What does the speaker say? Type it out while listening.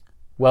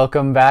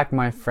Welcome back,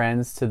 my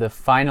friends, to the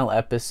final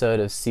episode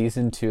of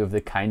Season 2 of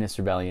the Kindness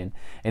Rebellion.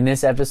 In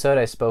this episode,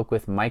 I spoke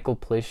with Michael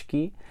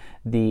Plischke,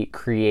 the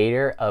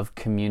creator of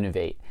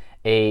Communiivate,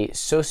 a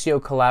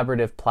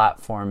socio-collaborative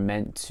platform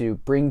meant to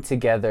bring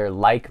together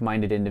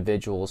like-minded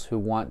individuals who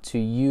want to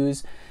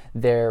use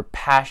their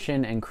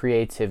passion and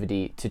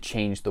creativity to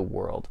change the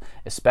world,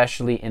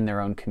 especially in their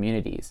own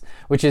communities,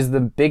 which is the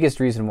biggest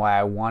reason why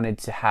I wanted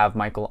to have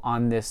Michael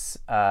on this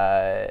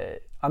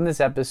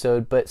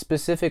episode, but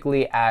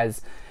specifically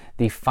as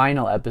the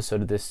final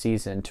episode of this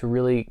season to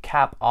really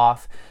cap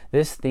off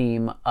this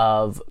theme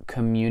of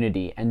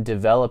community and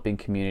developing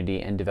community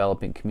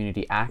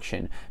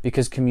action,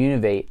 because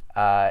Communiivate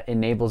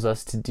enables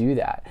us to do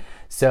that.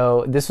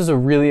 So this was a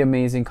really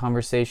amazing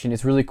conversation.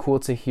 It's really cool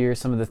to hear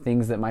some of the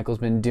things that Michael's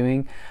been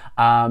doing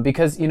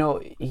because, you know,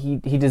 he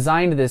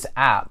designed this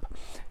app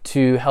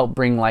to help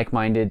bring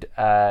like-minded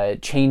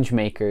change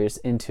makers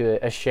into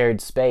a shared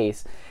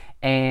space.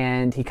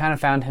 And he kind of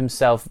found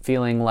himself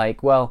feeling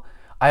like, well,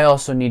 I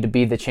also need to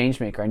be the change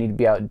maker. I need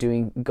to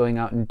be going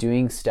out and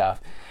doing stuff.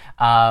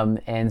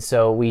 And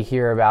so we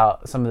hear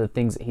about some of the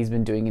things that he's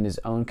been doing in his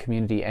own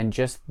community and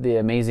just the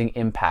amazing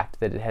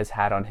impact that it has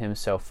had on him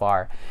so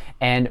far.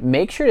 And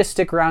make sure to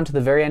stick around to the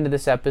very end of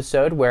this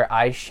episode where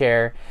I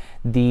share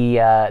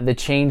the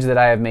change that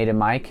I have made in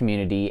my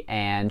community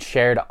and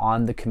shared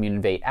on the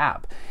Communiivate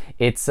app.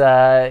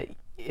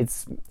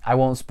 I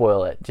won't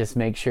spoil it. Just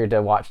make sure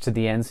to watch to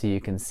the end so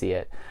you can see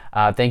it.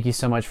 Thank you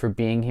so much for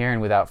being here. And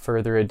without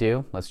further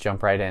ado, let's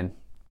jump right in.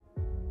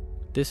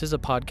 This is a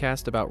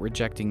podcast about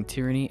rejecting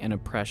tyranny and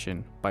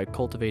oppression by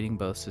cultivating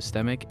both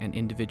systemic and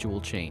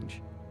individual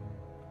change.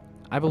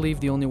 I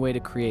believe the only way to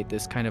create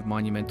this kind of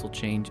monumental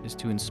change is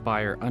to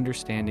inspire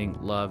understanding,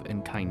 love,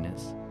 and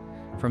kindness.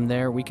 From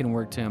there, we can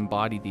work to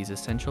embody these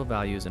essential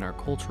values in our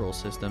cultural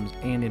systems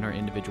and in our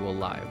individual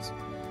lives.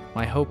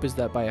 My hope is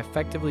that by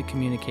effectively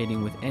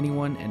communicating with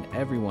anyone and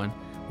everyone,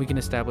 we can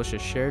establish a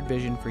shared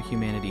vision for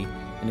humanity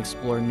and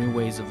explore new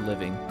ways of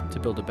living to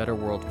build a better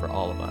world for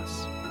all of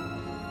us.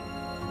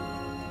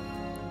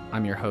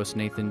 I'm your host,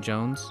 Nathan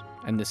Jones,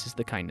 and this is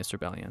the Kindness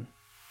Rebellion.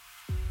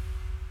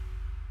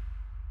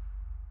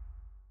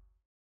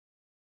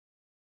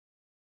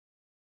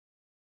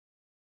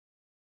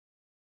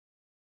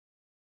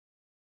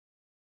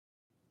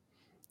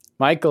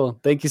 Michael,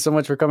 thank you so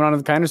much for coming on to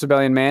the Kindness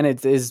Rebellion, man.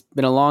 It has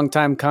been a long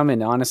time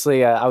coming.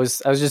 Honestly, I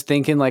was just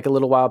thinking like a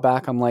little while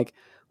back, I'm like,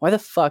 why the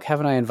fuck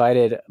haven't I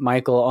invited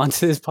Michael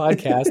onto this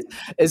podcast?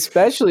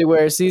 Especially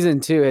where season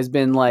 2 has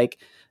been like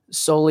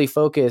solely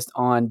focused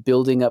on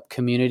building up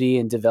community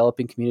and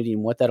developing community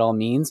and what that all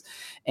means.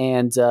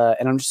 And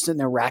I'm just sitting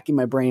there racking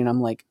my brain and I'm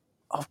like,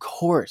 of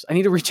course, I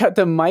need to reach out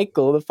to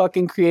Michael, the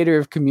fucking creator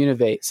of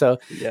Communiivate. So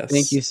Yes.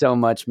 Thank you so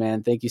much,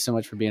 man. Thank you so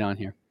much for being on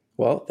here.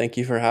 Well, thank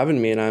you for having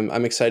me, and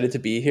I'm excited to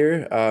be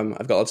here.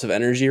 I've got lots of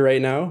energy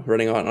right now,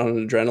 running on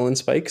an adrenaline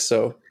spike,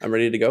 so I'm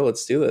ready to go.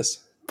 Let's do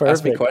this. Perfect.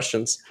 Ask me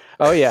questions.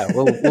 Oh yeah,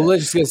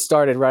 let's just get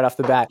started right off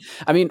the bat.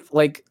 I mean,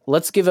 like,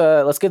 let's give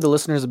the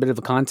listeners a bit of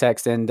a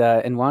context, and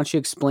why don't you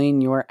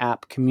explain your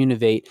app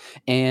Communiivate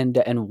and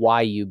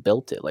why you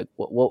built it? Like,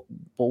 what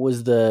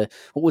was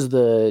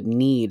the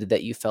need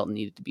that you felt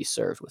needed to be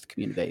served with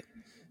Communiivate?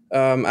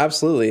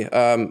 Absolutely.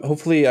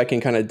 Hopefully I can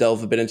kind of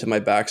delve a bit into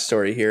my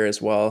backstory here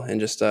as well, and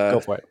just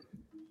Go for it.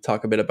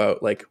 Talk a bit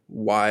about like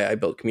why I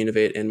built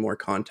Communiivate in more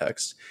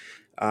context.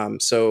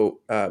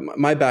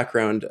 My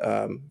background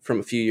from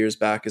a few years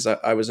back is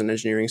I was an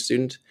engineering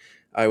student.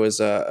 I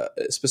was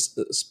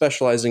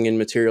specializing in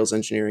materials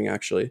engineering,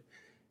 actually,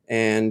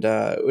 and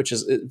which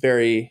is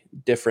very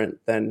different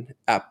than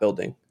app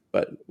building,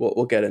 but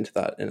we'll get into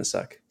that in a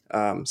sec.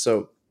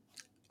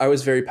 I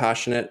was very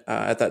passionate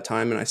at that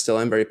time, and I still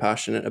am very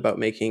passionate about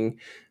making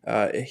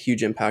a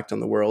huge impact on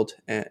the world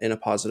in a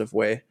positive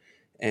way.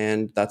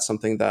 And that's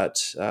something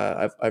that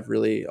I've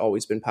really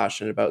always been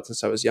passionate about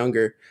since I was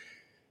younger.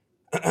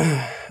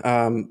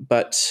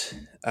 But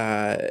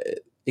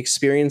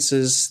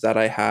experiences that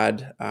I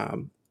had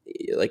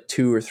like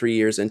 2 or 3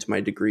 years into my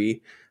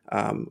degree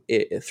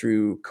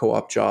through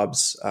co-op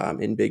jobs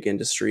in big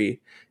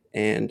industry,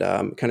 and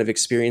kind of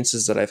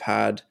experiences that I've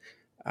had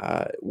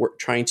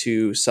trying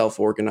to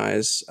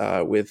self-organize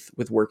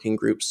with working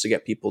groups to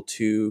get people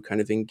to kind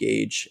of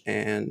engage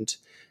and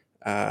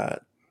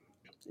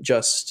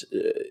just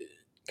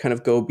kind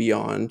of go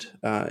beyond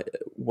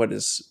what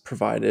is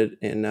provided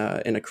in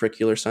a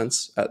curricular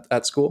sense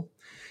at school.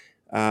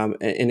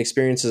 And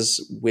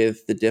experiences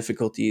with the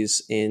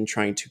difficulties in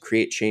trying to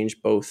create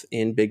change both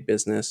in big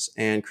business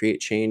and create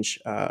change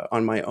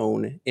on my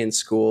own in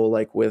school,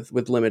 like with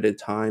limited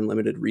time,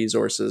 limited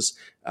resources,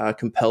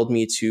 compelled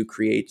me to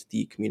create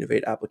the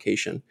Communiivate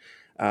application.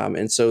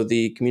 And so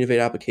the Communiivate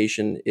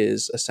application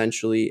is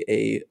essentially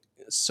a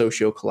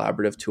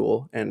socio-collaborative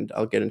tool, and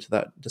I'll get into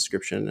that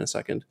description in a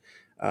second,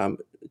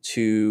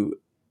 to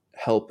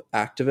help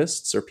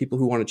activists or people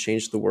who want to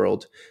change the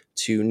world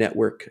to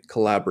network,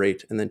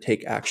 collaborate, and then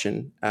take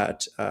action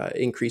at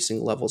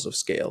increasing levels of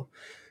scale.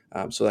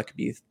 So that could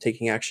be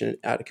taking action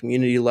at a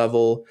community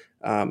level,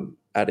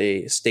 at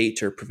a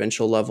state or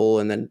provincial level,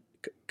 and then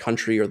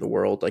country or the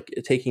world, like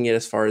taking it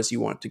as far as you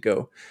want to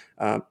go.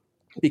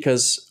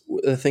 Because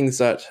the things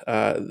that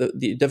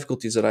the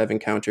difficulties that I've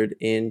encountered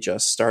in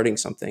just starting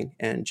something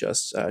and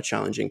just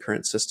challenging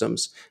current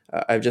systems,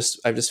 I've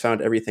just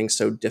found everything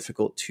so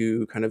difficult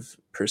to kind of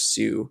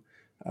pursue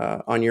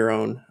on your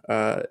own,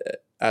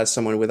 as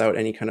someone without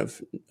any kind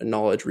of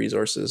knowledge,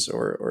 resources,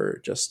 or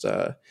just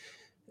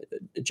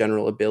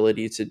general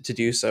ability to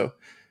do so.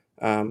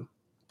 Um,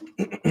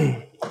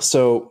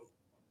 so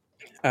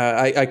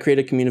I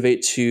created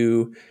Communiivate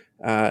to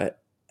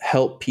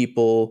help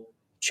people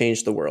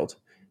change the world.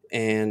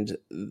 And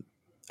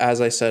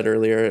as I said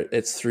earlier,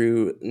 it's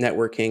through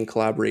networking,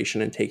 collaboration,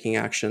 and taking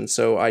action.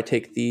 So I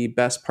take the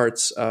best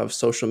parts of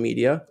social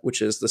media,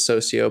 which is the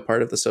socio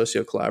part of the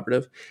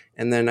socio-collaborative,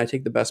 and then I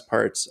take the best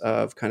parts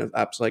of kind of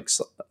apps like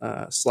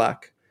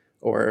Slack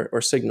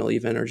or Signal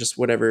even, or just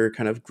whatever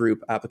kind of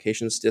group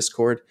applications,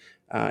 Discord,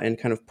 and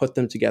kind of put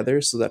them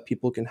together so that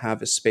people can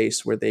have a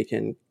space where they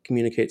can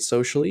communicate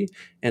socially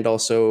and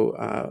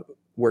also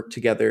work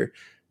together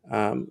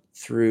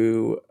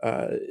through,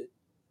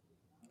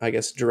 I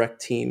guess,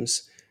 direct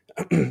teams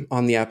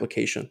on the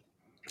application.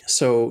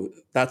 So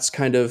that's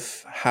kind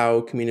of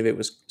how Communiivate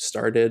was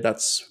started.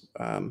 That's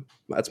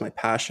my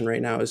passion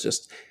right now, is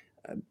just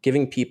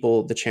giving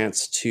people the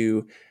chance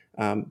to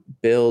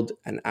build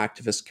an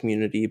activist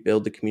community,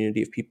 build a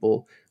community of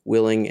people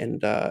willing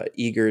and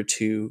eager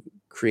to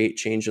create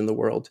change in the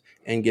world,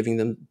 and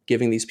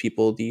giving these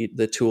people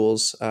the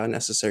tools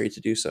necessary to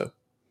do so.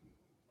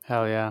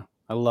 Hell yeah.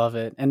 I love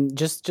it. And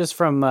just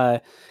from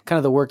kind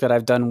of the work that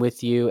I've done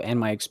with you and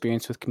my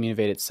experience with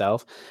Communiivate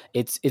itself,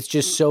 it's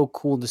just so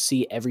cool to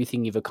see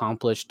everything you've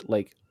accomplished,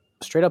 like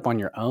straight up on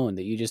your own,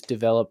 that you just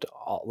developed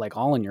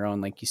all on your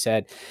own, like you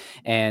said.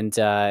 And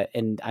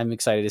I'm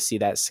excited to see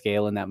that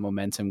scale and that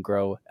momentum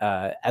grow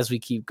as we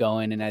keep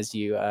going, and as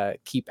you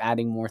keep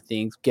adding more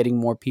things, getting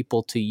more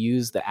people to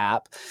use the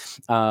app,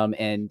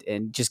 and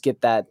just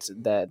get that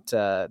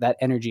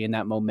energy and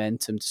that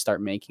momentum to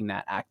start making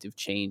that active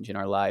change in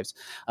our lives.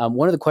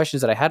 One of the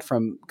questions that I had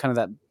from kind of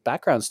that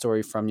background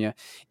story from you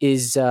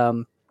is,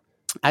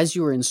 as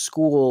you were in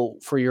school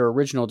for your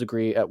original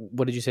degree,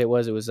 what did you say it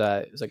was? It was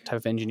like type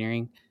of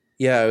engineering.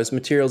 Yeah, it was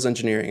materials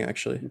engineering,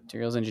 actually.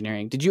 Materials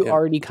engineering. Did you Yeah.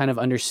 already kind of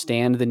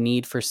understand the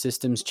need for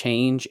systems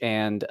change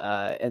and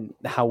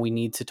how we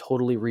need to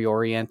totally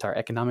reorient our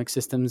economic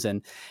systems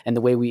and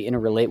the way we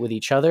interrelate with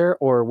each other?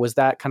 Or was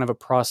that kind of a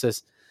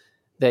process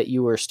that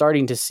you were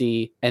starting to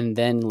see and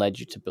then led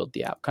you to build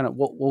the app? Kind of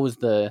what was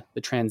the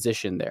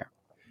transition there?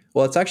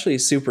 Well, it's actually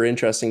super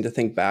interesting to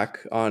think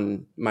back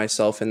on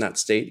myself in that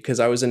state, because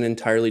I was an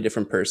entirely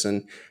different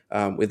person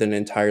with an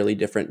entirely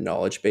different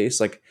knowledge base.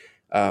 Like,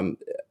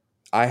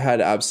 I had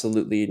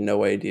absolutely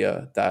no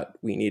idea that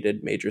we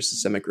needed major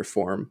systemic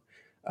reform,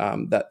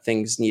 that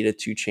things needed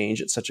to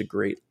change at such a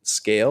great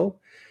scale.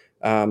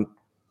 Um,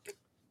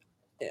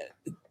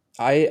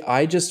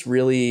 I just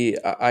really,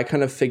 I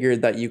kind of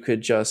figured that you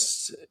could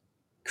just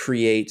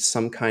create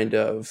some kind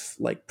of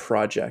like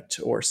project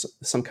or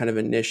some kind of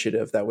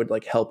initiative that would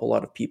like help a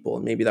lot of people,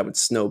 and maybe that would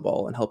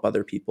snowball and help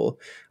other people.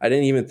 I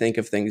didn't even think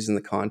of things in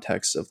the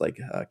context of like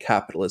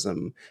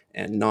capitalism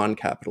and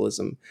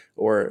non-capitalism,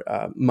 or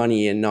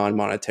money and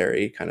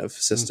non-monetary kind of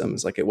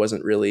systems. Like, it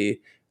wasn't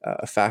really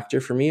a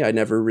factor for me. I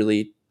never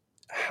really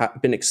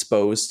been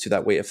exposed to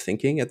that way of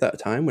thinking at that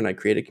time when I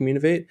created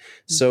Communiivate.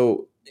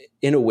 So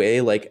in a way,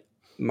 like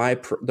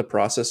the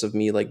process of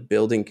me like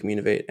building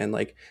Communiivate and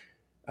like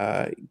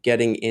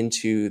getting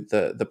into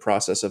the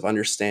process of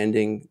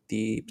understanding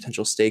the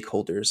potential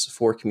stakeholders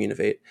for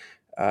Communiivate,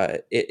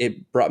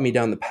 it brought me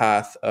down the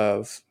path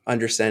of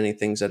understanding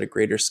things at a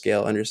greater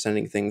scale,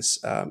 understanding things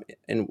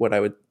in what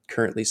I would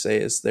currently say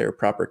is their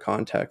proper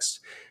context.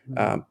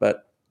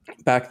 But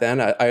back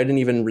then, I didn't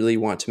even really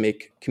want to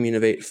make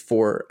Communiivate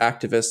for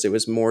activists. It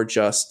was more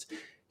just,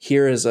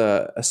 here is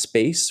a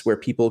space where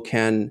people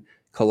can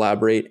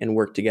collaborate and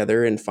work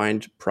together and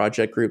find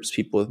project groups,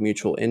 people with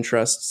mutual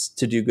interests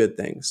to do good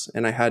things.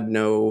 And I had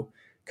no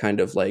kind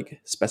of like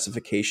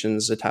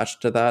specifications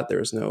attached to that. There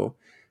was no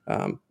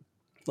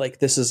like,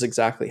 this is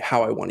exactly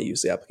how I want to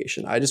use the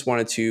application. I just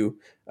wanted to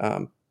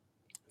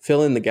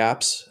fill in the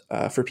gaps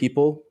for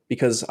people,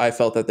 because I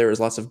felt that there was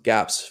lots of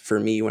gaps for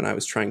me when I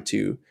was trying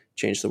to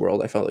change the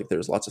world. I felt like there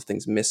was lots of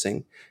things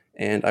missing,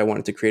 and I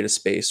wanted to create a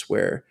space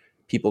where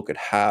people could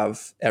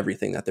have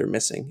everything that they're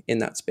missing in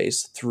that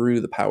space through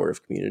the power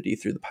of community,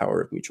 through the power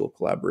of mutual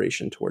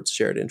collaboration towards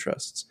shared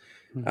interests.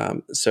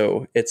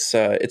 So it's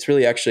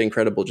really actually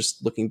incredible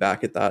just looking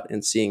back at that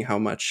and seeing how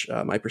much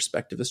my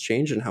perspective has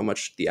changed and how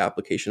much the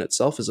application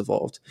itself has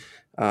evolved.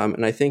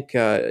 And I think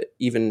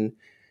even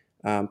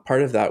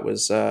part of that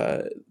was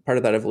part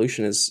of that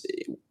evolution is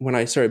when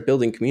I started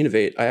building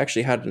Communiivate, I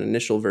actually had an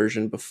initial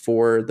version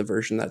before the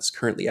version that's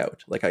currently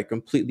out. Like, I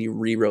completely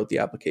rewrote the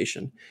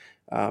application.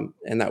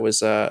 And that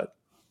was, I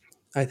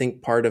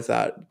think part of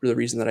that, the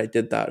reason that I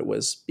did that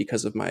was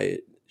because of my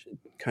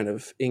kind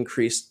of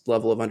increased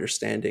level of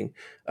understanding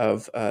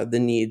of the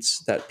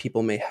needs that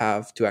people may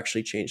have to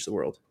actually change the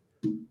world.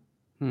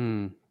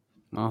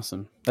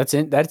 Awesome.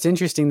 That's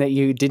interesting that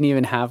you didn't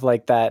even have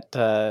like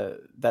that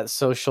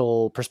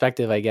social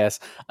perspective, I guess,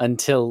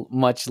 until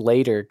much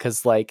later.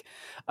 Because like,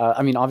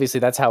 I mean, obviously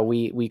that's how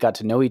we got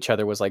to know each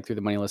other, was like through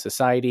the Moneyless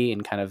Society,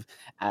 and kind of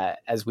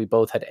as we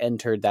both had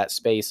entered that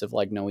space of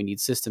like, no, we need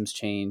systems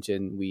change,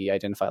 and we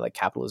identify like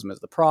capitalism as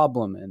the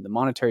problem and the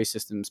monetary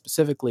system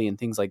specifically, and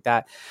things like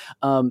that.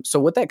 So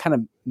what that kind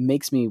of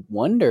makes me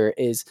wonder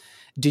is,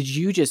 did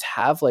you just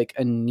have like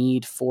a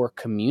need for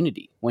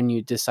community when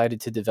you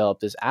decided to develop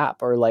this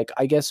app? Or like,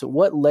 I guess,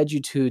 what led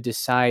you to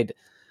decide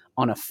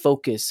on a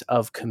focus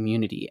of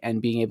community and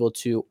being able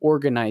to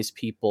organize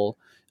people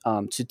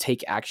to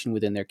take action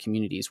within their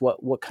communities?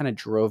 What kind of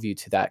drove you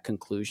to that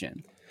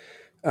conclusion?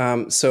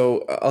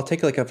 So I'll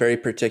take like a very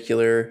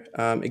particular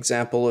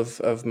example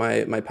of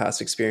my past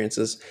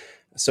experiences.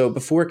 So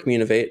before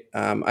Communiivate,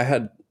 I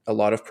had a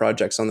lot of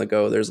projects on the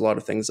go. There's a lot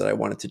of things that I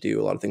wanted to do,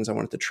 a lot of things I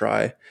wanted to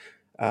try.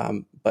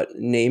 But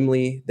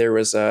namely, there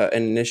was an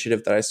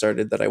initiative that I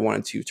started that I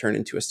wanted to turn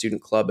into a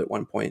student club at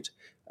one point,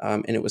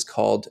 and it was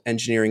called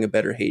Engineering a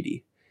Better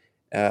Haiti.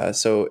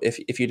 So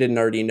if you didn't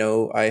already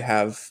know, I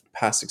have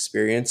past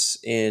experience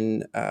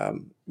in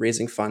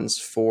raising funds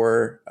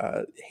for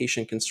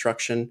Haitian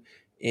construction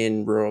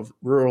in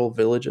rural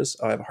villages.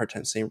 Oh, I have a hard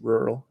time saying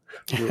rural.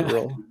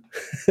 Rural.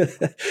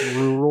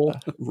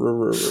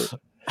 Rural.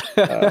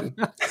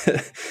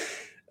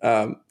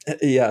 Um,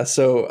 yeah.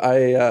 So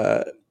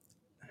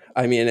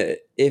I mean,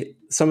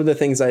 some of the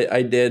things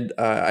I did,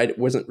 I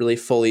wasn't really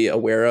fully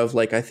aware of.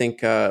 Like, I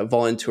think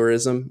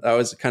volunteerism, that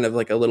was kind of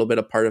like a little bit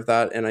a part of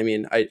that. And I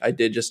mean, I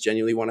did just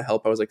genuinely want to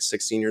help. I was like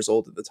 16 years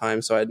old at the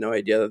time, so I had no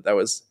idea that that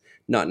was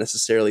not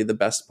necessarily the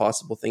best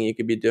possible thing you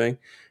could be doing.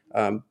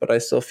 But I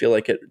still feel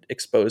like it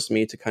exposed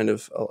me to kind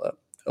of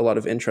a lot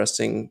of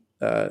interesting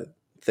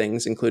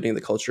things, including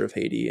the culture of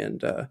Haiti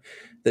and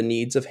the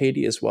needs of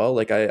Haiti as well.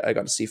 Like, I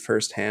got to see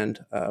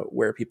firsthand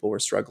where people were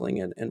struggling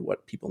and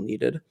what people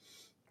needed,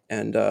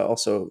 and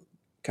also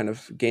kind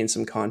of gain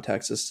some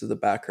context as to the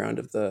background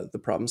of the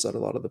problems that a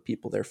lot of the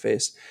people there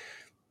face.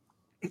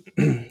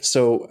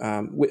 So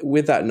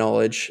with that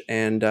knowledge,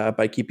 and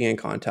by keeping in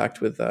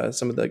contact with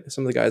some of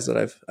the guys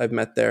that I've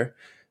met there,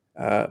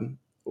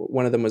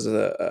 one of them was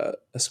a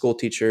school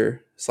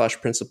teacher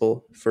 /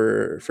 principal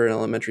for an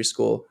elementary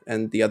school,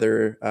 and the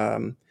other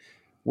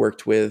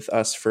worked with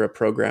us for a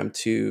program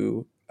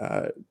to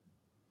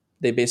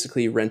they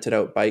basically rented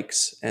out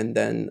bikes, and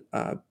then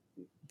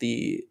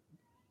the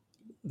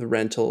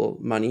rental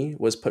money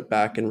was put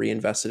back and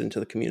reinvested into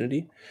the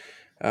community.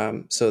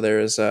 So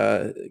there's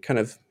kind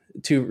of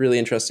two really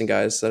interesting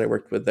guys that I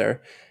worked with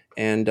there,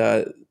 and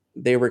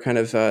they were kind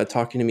of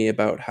talking to me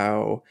about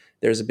how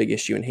there's a big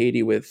issue in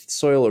Haiti with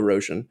soil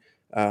erosion,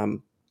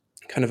 kind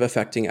of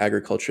affecting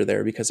agriculture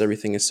there because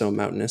everything is so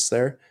mountainous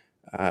there,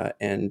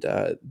 and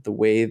the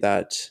way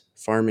that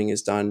farming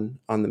is done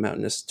on the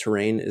mountainous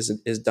terrain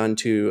is done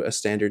to a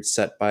standard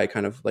set by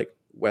kind of like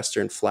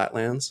Western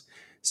flatlands.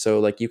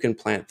 So like you can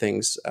plant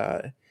things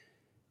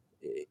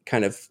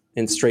kind of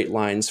in straight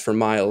lines for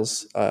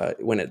miles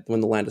when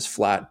the land is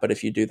flat. But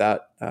if you do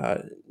that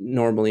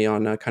normally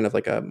on a kind of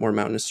like a more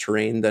mountainous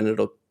terrain, then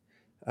it'll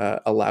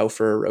allow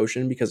for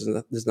erosion because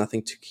there's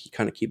nothing to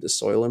kind of keep the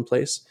soil in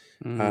place.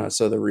 Mm-hmm.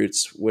 So the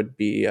roots would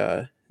be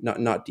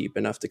not deep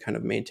enough to kind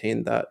of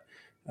maintain that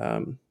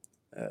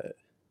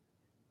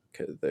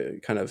the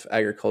kind of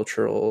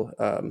agricultural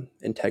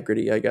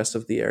integrity, I guess,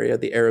 of the area,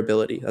 the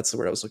arability. That's the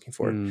word I was looking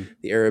for.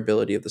 The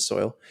arability of the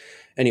soil.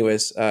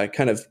 Anyways,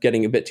 kind of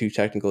getting a bit too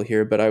technical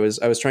here, but I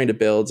was trying to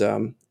build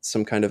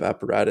some kind of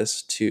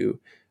apparatus to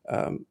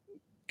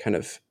kind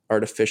of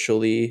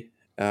artificially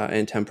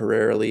and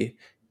temporarily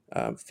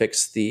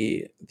fix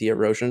the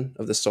erosion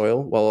of the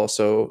soil while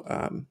also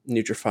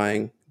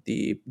nutrifying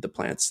the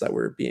plants that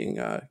were being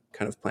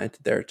kind of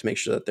planted there to make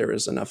sure that there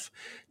was enough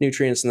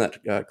nutrients and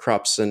that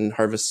crops and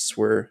harvests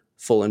were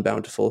full and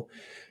bountiful.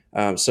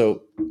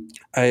 So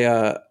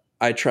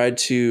I tried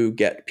to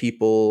get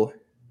people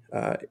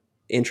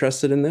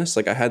interested in this.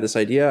 Like I had this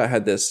idea, I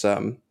had this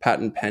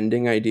patent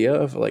pending idea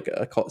of like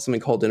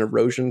something called an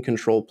erosion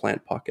control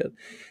plant pocket.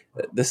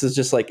 This is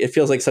just like, it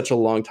feels like such a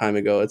long time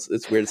ago.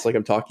 It's weird. It's like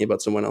I'm talking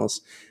about someone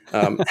else.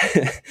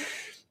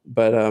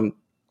 But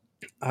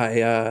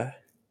I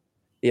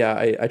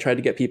tried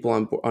to get people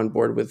on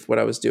board with what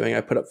I was doing.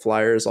 I put up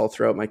flyers all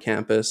throughout my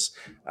campus,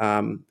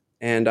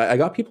 and I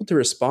got people to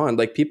respond.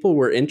 Like people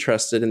were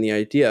interested in the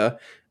idea,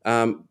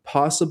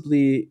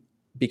 possibly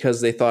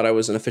because they thought I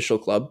was an official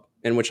club,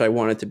 in which I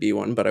wanted to be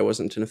one, but I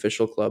wasn't an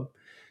official club.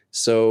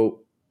 So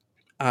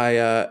I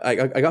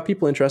got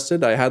people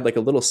interested. I had like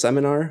a little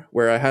seminar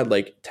where I had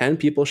like 10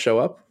 people show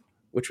up,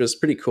 which was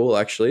pretty cool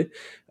actually.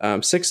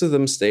 6 of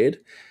them stayed,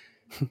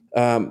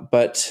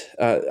 but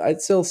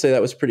I'd still say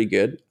that was pretty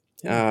good.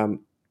 And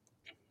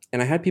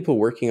I had people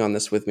working on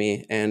this with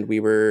me, and we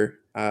were,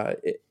 I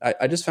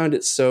just found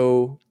it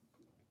so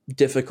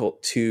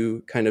difficult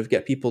to kind of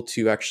get people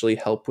to actually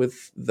help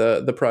with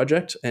the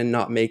project and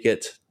not make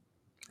it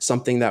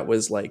something that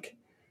was like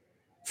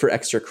for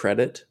extra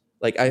credit.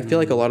 Like, I feel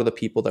like a lot of the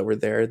people that were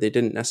there, they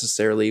didn't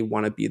necessarily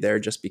want to be there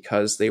just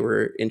because they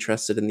were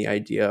interested in the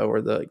idea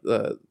or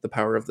the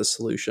power of the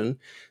solution.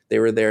 They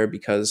were there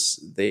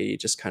because they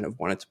just kind of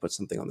wanted to put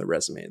something on their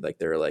resume. Like,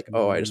 they were like,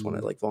 oh, I just want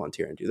to like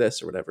volunteer and do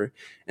this or whatever.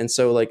 And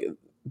so like,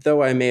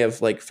 though I may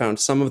have like found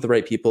some of the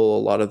right people,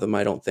 a lot of them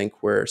I don't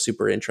think were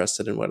super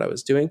interested in what I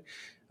was doing.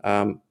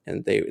 And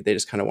they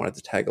just kind of wanted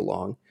to tag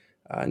along,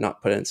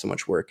 not put in so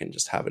much work and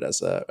just have it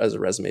as a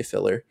resume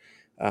filler.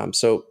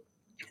 So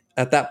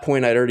at that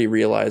point, I'd already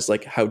realized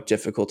like how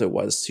difficult it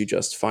was to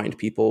just find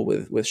people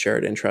with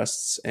shared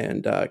interests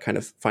and kind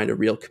of find a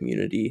real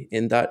community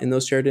in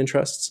those shared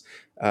interests,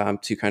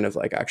 to kind of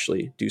like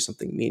actually do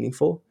something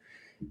meaningful.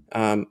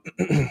 Um,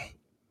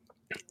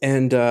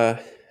 and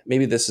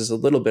maybe this is a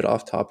little bit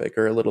off topic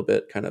or a little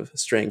bit kind of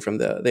straying from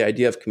the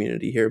idea of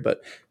community here,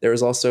 but there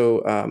was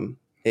also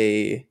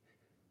I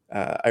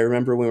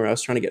remember when I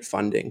was trying to get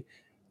funding,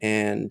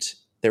 and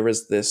there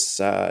was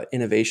this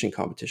innovation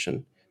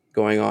competition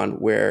going on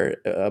where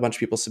a bunch of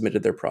people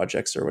submitted their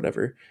projects or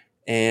whatever.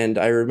 And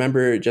I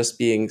remember just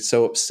being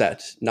so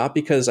upset, not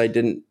because I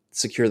didn't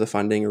secure the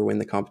funding or win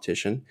the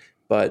competition,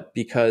 but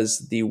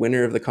because the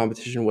winner of the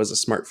competition was a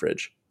smart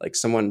fridge. Like,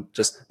 someone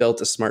just built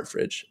a smart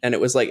fridge, and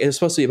it was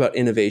supposed to be about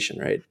innovation,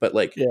 right? But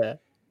like, Yeah.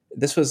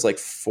 this was like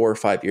 4 or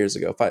 5 years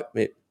ago.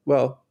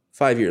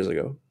 5 years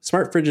ago,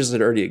 smart fridges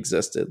had already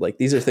existed. Like,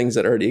 these are things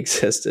that already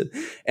existed.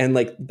 And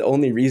like, the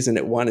only reason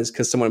it won is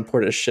because someone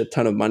poured a shit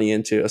ton of money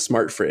into a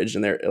smart fridge,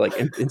 and they're like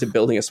into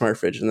building a smart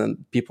fridge. And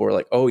then people were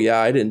like, oh yeah,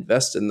 I'd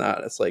invest in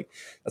that. It's like,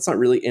 that's not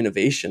really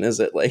innovation, is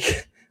it?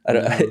 Like,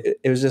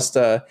 it was just,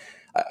 I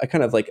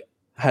kind of like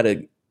had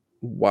a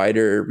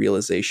wider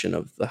realization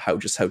of how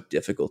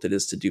difficult it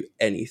is to do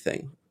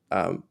anything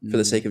for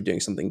the sake of doing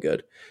something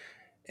good.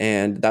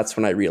 And that's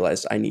when I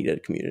realized I needed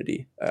a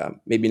community.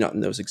 Maybe not in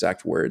those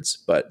exact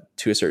words, but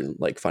to a certain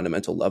like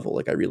fundamental level.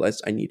 Like, I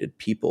realized I needed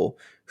people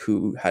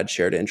who had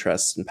shared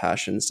interests and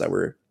passions, that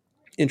were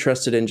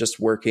interested in just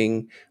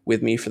working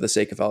with me for the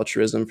sake of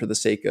altruism, for the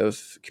sake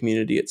of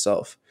community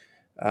itself.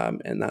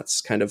 And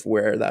that's kind of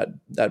where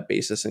that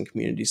basis in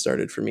community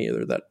started for me,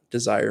 or that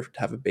desire to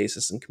have a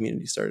basis in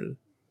community started.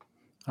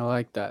 I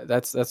like that.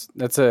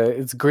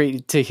 It's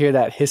great to hear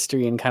that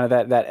history and kind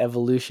of that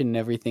evolution and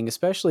everything,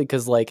 especially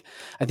because like,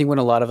 I think when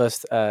a lot of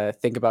us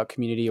think about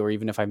community, or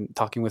even if I'm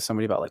talking with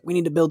somebody about like, we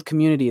need to build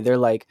community, they're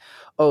like,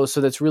 oh,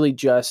 so that's really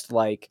just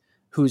like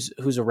who's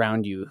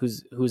around you,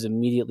 who's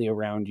immediately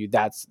around you.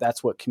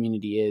 That's what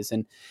community is.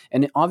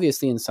 And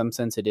obviously in some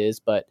sense it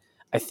is, but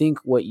I think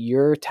what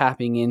you're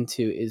tapping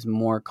into is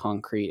more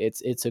concrete.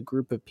 It's a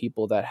group of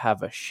people that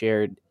have a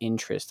shared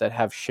interest, that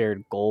have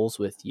shared goals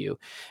with you.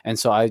 And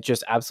so I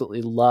just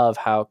absolutely love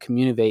how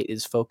Communiivate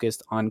is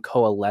focused on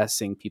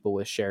coalescing people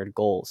with shared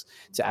goals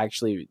to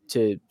actually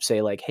to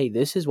say like, hey,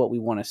 this is what we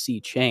want to see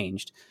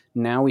changed.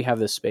 Now we have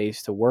the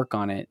space to work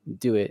on it,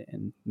 do it,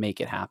 and make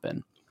it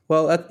happen.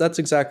 Well, that's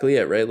exactly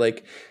it, right?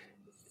 Like,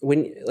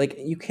 when like,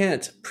 you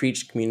can't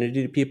preach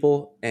community to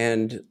people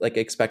and like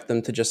expect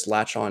them to just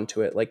latch on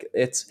to it. Like,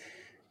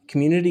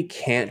 community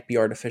can't be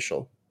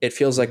artificial. It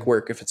feels like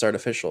work if it's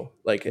artificial.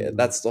 Like,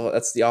 that's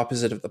the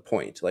opposite of the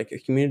point. Like, a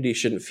community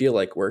shouldn't feel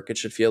like work. It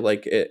should feel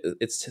like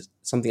it's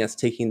something that's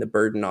taking the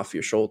burden off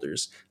your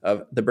shoulders,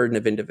 of the burden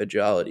of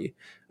individuality,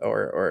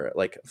 or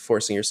like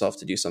forcing yourself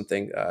to do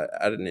something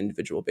at an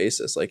individual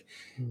basis. Like,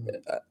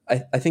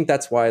 I think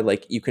that's why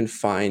like you can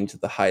find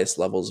the highest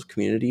levels of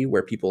community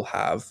where people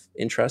have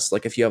interests.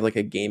 Like, if you have like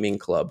a gaming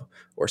club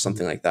or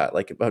something like that,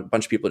 like a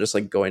bunch of people just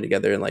like going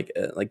together and like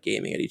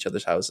gaming at each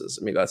other's houses.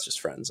 Maybe that's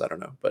just friends, I don't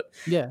know, but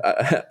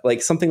Yeah.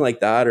 like something like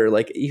that. Or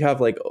like, you have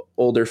like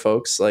older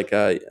folks, like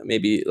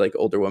maybe like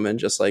older women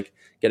just like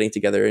getting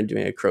together and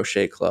doing a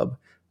crochet club.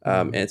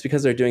 And it's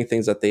because they're doing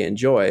things that they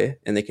enjoy,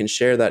 and they can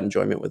share that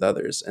enjoyment with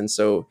others. And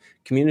so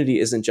community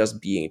isn't just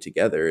being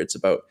together. It's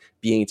about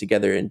being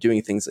together and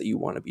doing things that you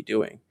want to be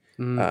doing.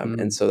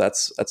 And so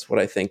that's what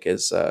I think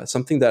is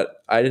something that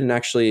I didn't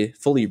actually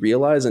fully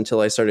realize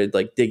until I started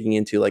like digging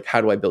into like, how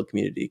do I build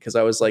community? Because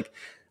I was like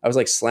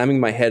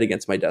slamming my head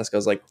against my desk. I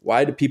was like,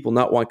 why do people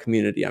not want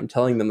community? I'm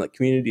telling them that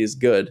community is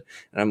good.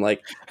 And I'm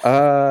like,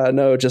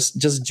 no,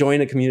 just join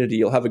a community.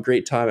 You'll have a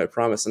great time, I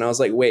promise. And I was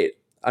like, wait,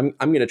 I'm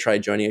going to try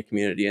joining a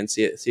community and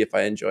see if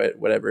I enjoy it,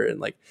 whatever. And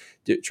like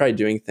try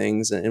doing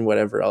things and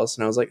whatever else.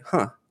 And I was like,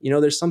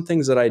 there's some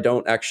things that I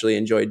don't actually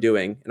enjoy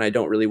doing, and I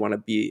don't really want to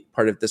be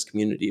part of this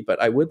community,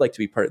 but I would like to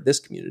be part of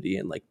this community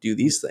and like do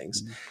these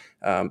things.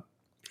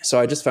 So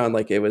I just found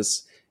like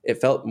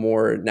it felt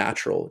more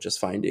natural just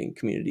finding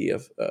community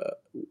of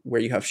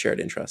where you have shared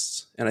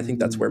interests. And I think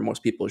that's where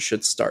most people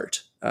should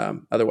start.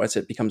 Otherwise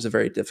it becomes a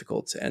very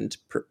difficult and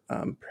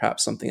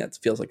perhaps something that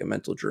feels like a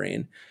mental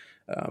drain.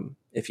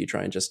 If you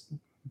try and just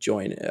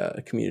join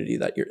a community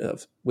that you're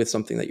with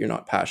something that you're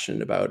not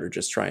passionate about, or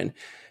just try and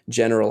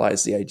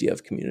generalize the idea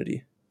of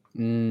community.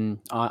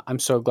 I'm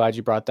so glad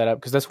you brought that up,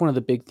 because that's one of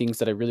the big things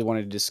that I really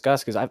wanted to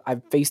discuss. Because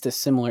I've faced a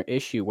similar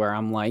issue where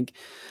I'm like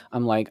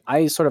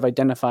I sort of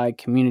identify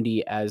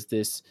community as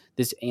this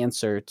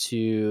answer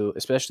to,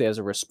 especially as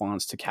a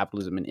response to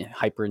capitalism and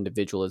hyper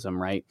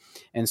individualism, right?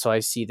 And so I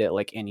see that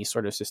like any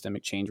sort of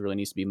systemic change really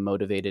needs to be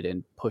motivated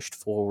and pushed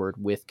forward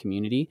with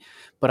community.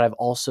 But I've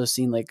also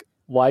seen like,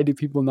 why do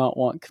people not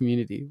want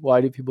community?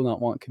 Why do people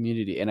not want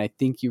community? And I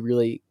think you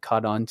really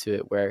caught on to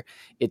it, where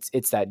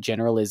it's that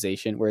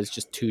generalization where it's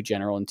just too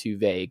general and too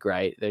vague,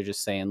 right? They're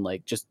just saying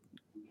like, just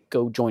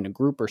go join a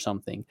group or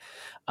something.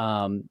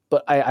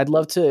 But I'd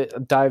love to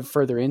dive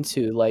further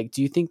into, like,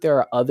 do you think there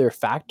are other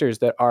factors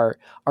that are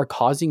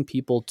causing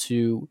people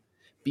to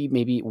be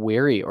maybe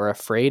wary or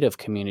afraid of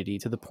community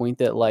to the point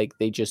that like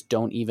they just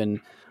don't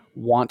even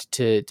want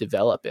to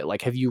develop it?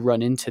 Like, have you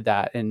run into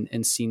that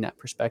and seen that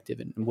perspective?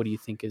 And what do you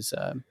think is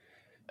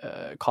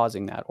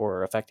causing that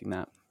or affecting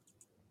that?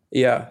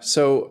 Yeah,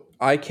 so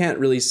I can't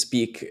really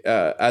speak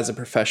as a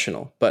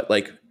professional, but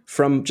like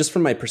from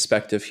my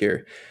perspective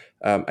here,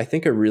 I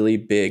think a really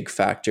big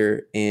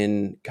factor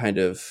in kind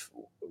of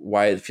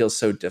why it feels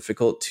so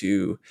difficult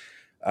to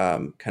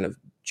kind of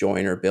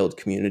join or build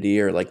community,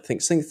 or like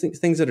things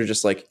that are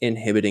just like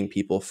inhibiting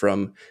people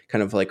from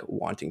kind of like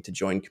wanting to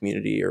join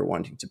community or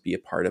wanting to be a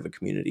part of a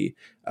community,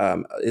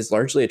 is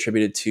largely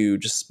attributed to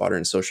just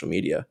modern social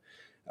media.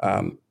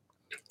 Um,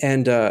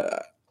 and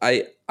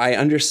I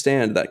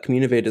understand that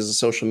Communiivate is a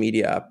social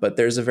media app, but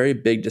there's a very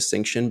big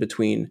distinction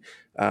between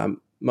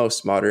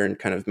most modern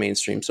kind of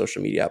mainstream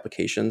social media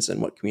applications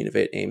and what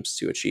Communiivate aims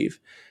to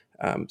achieve.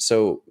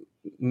 So,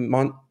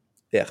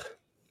 yeah,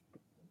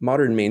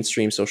 modern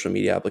mainstream social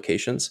media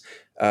applications,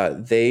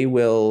 they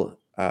will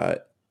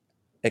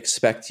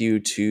expect you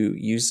to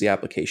use the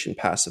application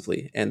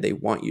passively, and they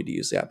want you to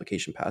use the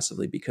application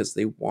passively because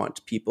they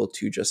want people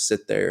to just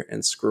sit there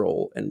and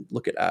scroll and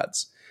look at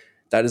ads.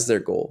 That is their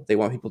goal. They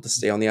want people to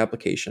stay on the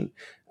application.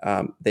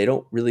 They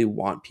don't really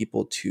want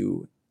people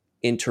to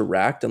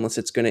interact unless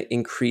it's going to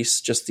increase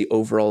just the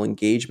overall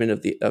engagement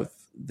of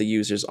the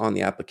users on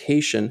the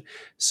application,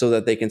 so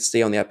that they can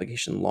stay on the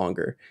application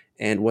longer.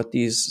 And what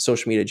these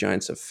social media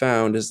giants have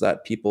found is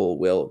that people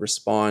will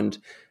respond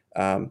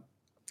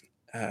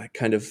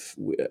kind of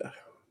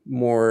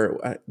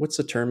more. What's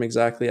the term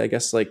exactly? I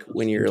guess like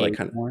when you're like Engage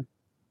kind of, more.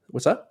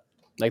 what's that?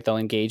 Like they'll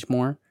engage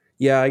more.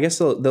 Yeah, I guess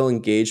they'll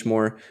engage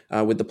more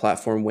with the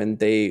platform when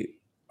they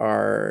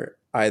are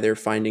either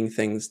finding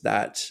things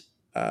that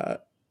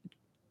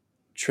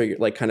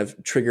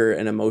trigger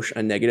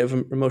a negative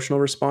emotional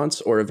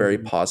response, or a very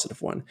Mhm.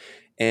 positive one.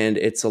 And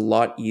it's a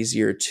lot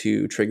easier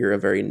to trigger a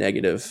very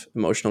negative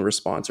emotional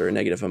response, or a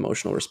negative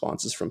emotional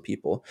responses from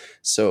people.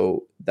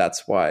 So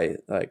that's why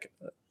like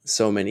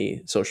so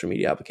many social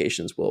media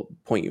applications will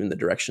point you in the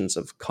directions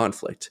of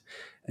conflict.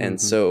 And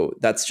Mhm. so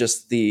that's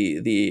just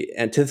the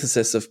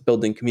antithesis of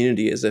building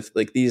community, is if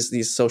like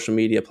these social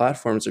media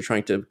platforms are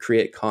trying to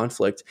create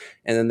conflict,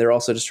 and then they're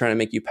also just trying to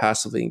make you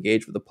passively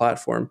engage with the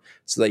platform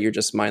so that you're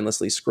just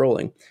mindlessly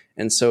scrolling.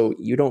 And so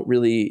you don't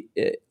really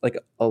like,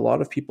 a lot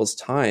of people's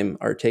time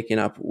are taken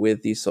up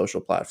with these social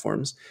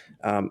platforms.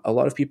 A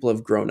lot of people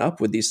have grown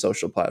up with these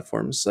social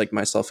platforms, like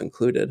myself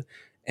included.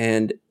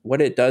 And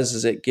what it does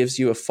is it gives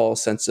you a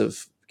false sense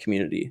of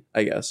community,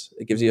 I guess.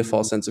 It gives you a Mhm.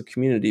 false sense of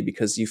community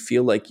because you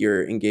feel like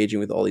you're engaging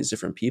with all these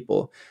different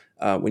people,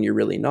 when you're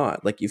really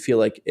not. Like you feel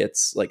like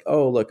it's like,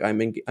 oh, look,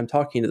 I'm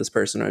talking to this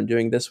person, or I'm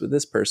doing this with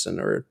this person,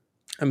 or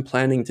I'm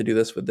planning to do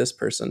this with this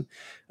person,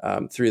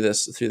 through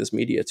this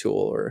media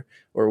tool,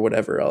 or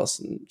whatever else,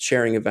 and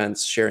sharing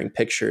events, sharing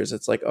pictures.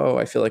 It's like, oh,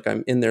 I feel like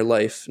I'm in their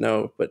life.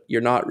 No, but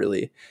you're not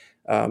really.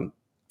 Um,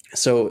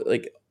 so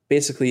like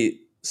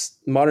basically,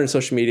 modern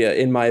social media,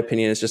 in my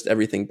opinion, is just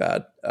everything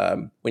bad,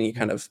 when you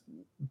kind of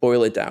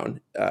boil it down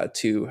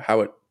to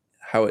how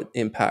it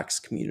impacts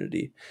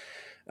community.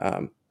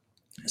 Um,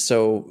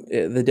 so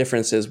the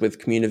difference is with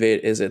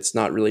Communiivate is it's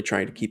not really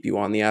trying to keep you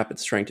on the app.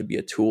 It's trying to be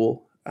a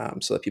tool,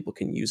 so that people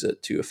can use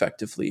it to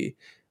effectively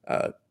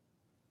uh,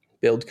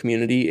 build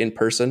community in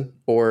person.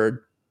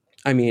 Or,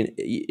 I mean,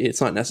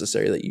 it's not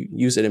necessary that you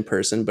use it in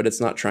person, but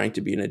it's not trying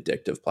to be an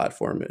addictive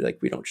platform. Like,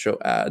 we don't show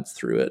ads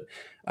through it.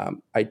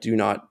 I do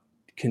not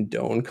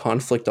condone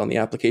conflict on the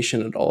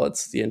application at all.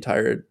 It's the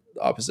entire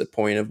opposite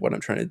point of what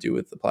I'm trying to do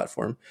with the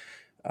platform.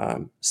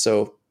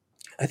 So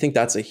I think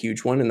that's a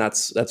huge one, and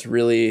that's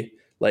really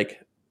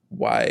like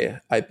why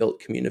I built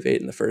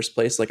Communiivate in the first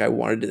place. Like, I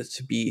wanted it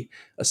to be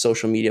a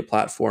social media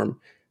platform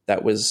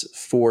that was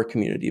for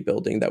community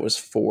building, that was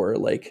for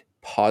like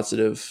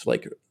positive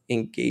like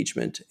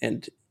engagement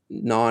and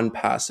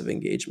non-passive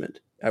engagement.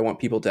 I want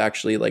people to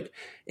actually like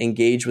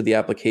engage with the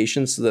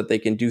application so that they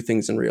can do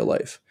things in real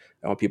life.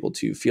 I want people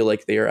to feel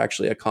like they are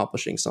actually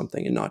accomplishing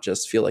something, and not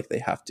just feel like they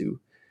have to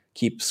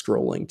keep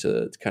scrolling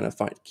to kind of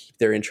keep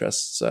their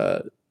interests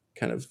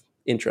kind of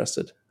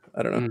interested.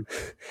 I don't know.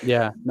 Mm.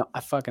 Yeah, no, I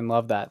fucking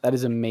love that. That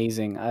is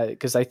amazing.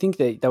 Because I think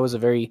that that was a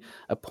very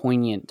a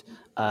poignant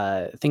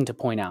thing to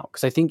point out.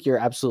 Because I think you're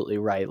absolutely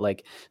right.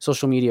 Like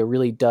social media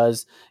really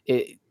does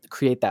it.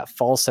 create that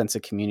false sense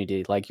of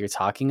community like you're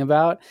talking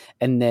about,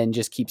 and then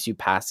just keeps you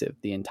passive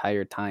the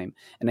entire time.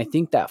 And I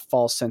think that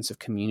false sense of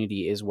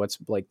community is what's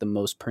like the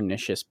most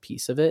pernicious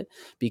piece of it,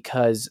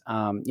 because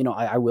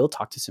I will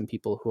talk to some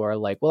people who are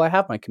like, well, I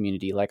have my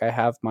community, like I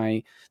have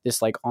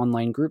this like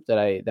online group that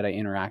I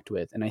interact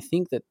with. And I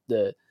think that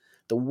the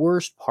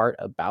worst part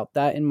about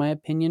that, in my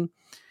opinion,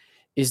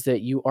 is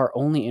that you are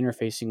only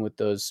interfacing with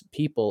those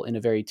people in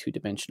a very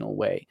two-dimensional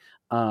way.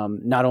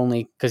 Not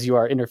only because you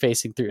are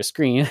interfacing through a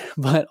screen,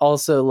 but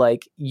also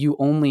like you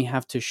only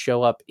have to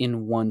show up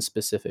in one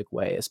specific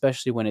way,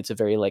 especially when it's a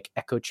very like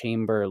echo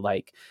chamber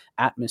like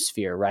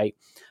atmosphere, right?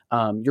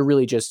 You're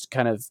really just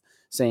kind of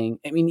saying,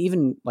 I mean,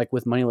 even like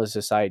with Moneyless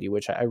Society,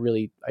 which I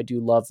do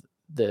love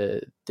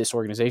this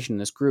organization,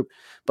 this group,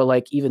 but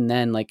like even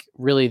then, like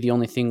really the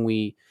only thing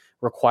we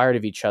required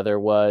of each other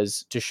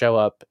was to show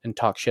up and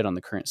talk shit on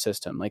the current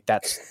system. Like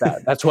that's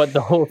what the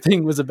whole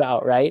thing was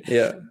about, right?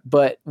 Yeah.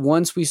 But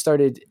once we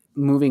started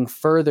moving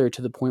further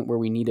to the point where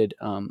we needed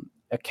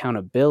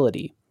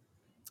accountability,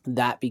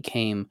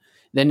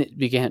 then it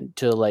began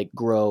to like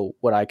grow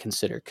what I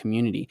consider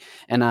community.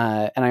 And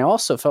I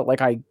also felt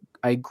like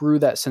I grew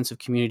that sense of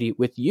community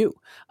with you,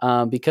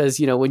 because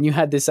when you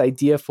had this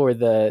idea for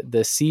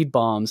the seed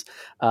bombs,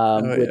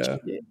 Oh, which,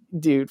 yeah.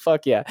 dude,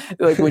 fuck yeah,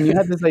 like when you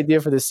had this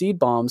idea for the seed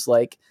bombs,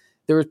 like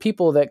there were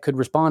people that could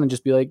respond and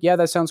just be like, yeah,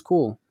 that sounds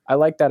cool, I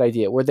like that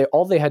idea. Where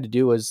all they had to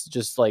do was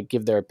just like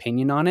give their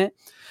opinion on it.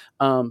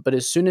 But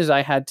as soon as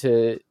I had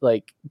to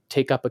like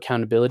take up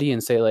accountability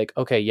and say like,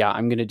 okay, yeah,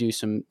 I'm going to do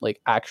some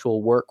like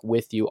actual work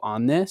with you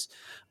on this,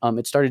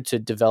 it started to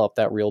develop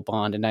that real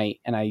bond. And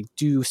I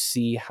do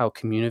see how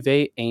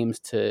Communiivate aims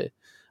to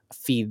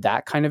feed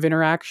that kind of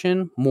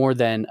interaction more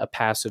than a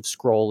passive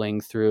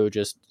scrolling through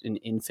just an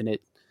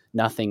infinite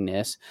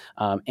nothingness,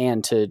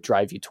 and to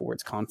drive you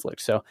towards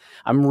conflict. So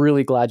I'm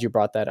really glad you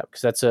brought that up,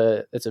 because that's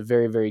a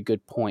very, very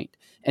good point.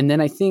 And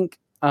then I think,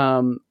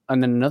 and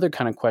then another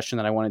kind of question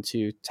that I wanted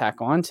to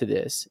tack on to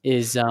this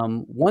is,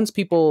 once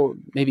people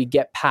maybe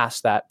get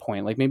past that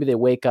point, like maybe they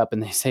wake up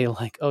and they say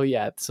like, oh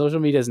yeah, social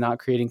media is not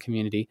creating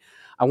community,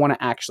 I want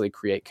to actually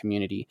create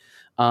community.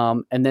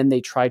 And then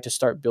they try to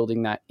start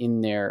building that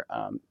in their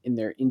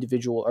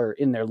individual or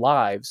in their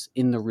lives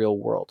in the real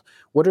world.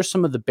 What are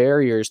some of the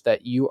barriers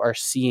that you are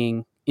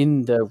seeing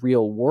in the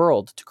real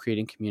world to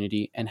creating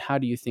community, and how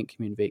do you think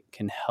Communiivate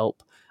can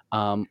help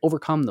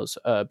overcome those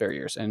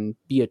barriers and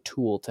be a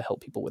tool to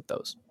help people with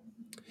those?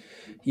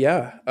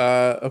 Yeah.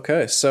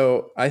 Okay.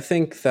 So I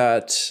think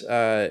that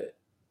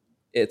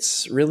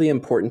it's really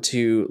important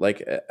to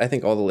like. I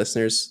think all the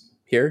listeners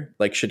here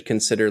like should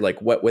consider like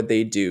what would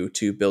they do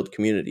to build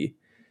community.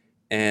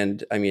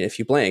 And I mean, if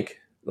you blank,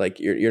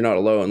 like you're not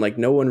alone. Like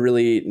no one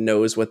really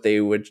knows what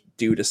they would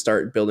do to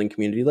start building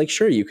community. Like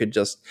sure, you could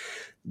just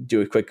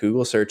do a quick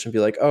Google search and be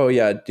like, oh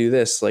yeah, do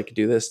this, like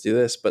do this, do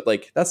this. But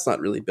like that's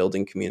not really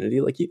building community.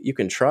 Like you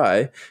can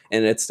try,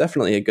 and it's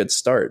definitely a good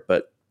start.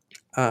 But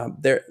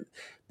there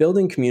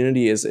building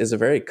community is a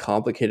very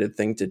complicated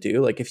thing to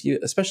do. Like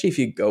especially if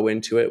you go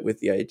into it with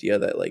the idea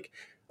that like,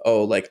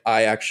 oh, like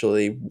I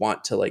actually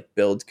want to like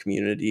build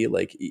community,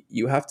 like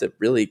you have to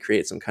really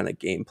create some kind of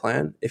game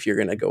plan if you're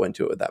going to go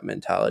into it with that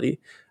mentality.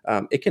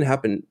 It can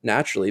happen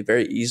naturally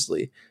very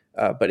easily,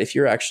 but if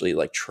you're actually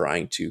like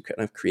trying to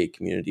kind of create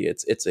community,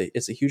 it's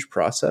a huge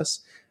process.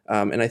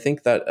 And I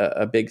think that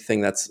a big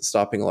thing that's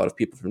stopping a lot of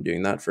people from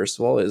doing that, first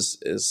of all,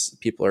 is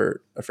people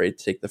are afraid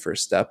to take the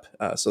first step.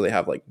 So they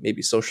have like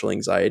maybe social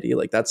anxiety.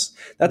 Like that's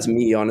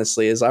me,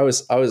 honestly. Is I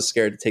was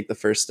scared to take the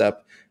first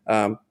step.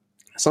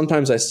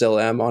 Sometimes I still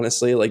am,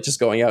 honestly. Like just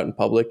going out in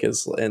public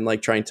and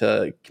like trying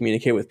to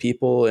communicate with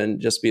people and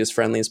just be as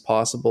friendly as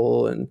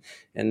possible and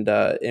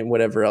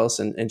whatever else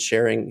and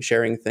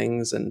sharing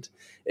things, and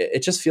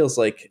it just feels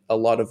like a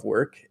lot of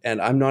work. And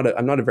I'm not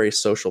a very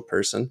social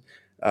person.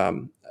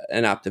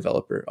 An app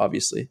developer,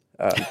 obviously,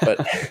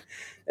 but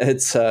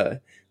it's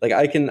like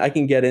I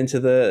can get into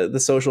the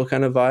social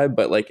kind of vibe,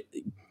 but like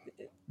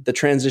the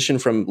transition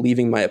from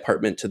leaving my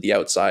apartment to the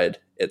outside,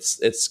 it's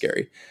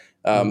scary.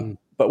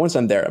 But once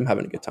I'm there, I'm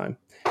having a good time.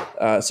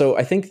 So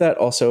I think that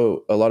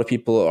also a lot of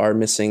people are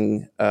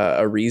missing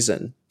a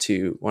reason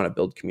to want to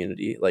build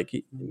community. Like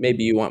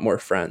maybe you want more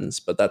friends,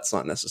 but that's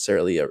not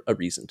necessarily a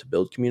reason to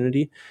build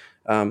community.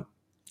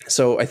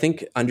 So I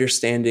think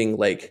understanding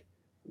like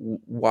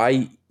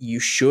why you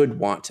should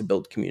want to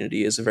build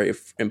community is a very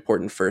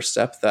important first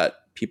step that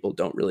people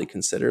don't really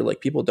consider.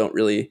 Like people don't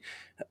really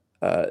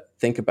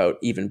think about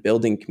even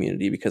building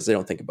community because they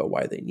don't think about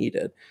why they need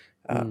it.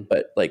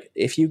 But like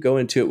if you go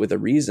into it with a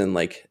reason,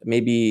 like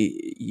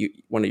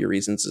maybe one of your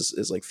reasons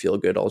is like feel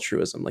good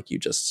altruism, like you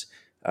just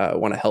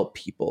want to help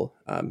people.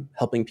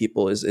 Helping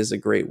people is a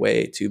great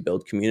way to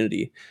build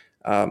community.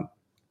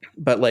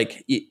 But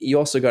like you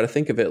also got to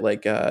think of it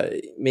like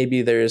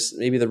maybe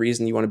the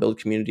reason you want to build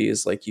community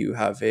is like you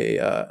have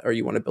or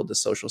you want to build a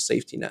social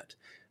safety net,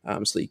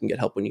 so that you can get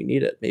help when you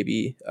need it.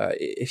 Maybe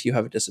if you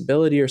have a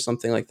disability or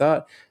something like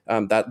that,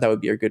 that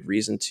would be a good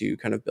reason to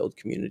kind of build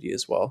community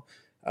as well.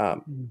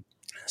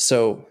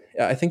 So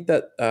I think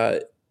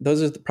that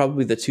those are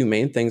probably the two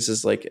main things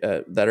is like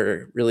that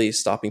are really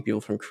stopping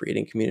people from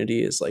creating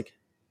community, is like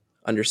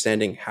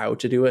understanding how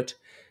to do it,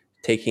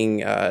 taking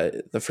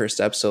the first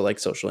step, so like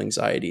social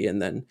anxiety,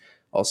 and then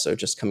also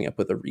just coming up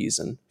with a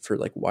reason for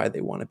like why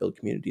they want to build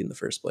community in the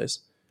first place.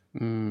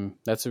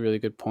 That's a really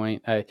good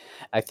point.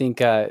 I think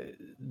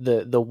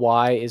the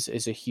why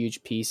is a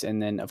huge piece,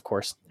 and then of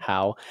course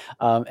how.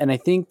 And I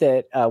think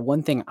that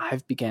one thing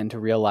I've began to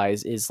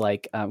realize is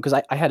like because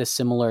I had a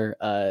similar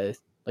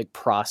like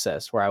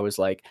process where I was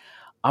like,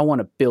 I want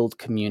to build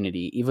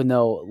community, even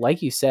though,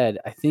 like you said,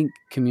 I think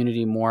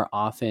community more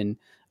often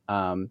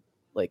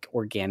like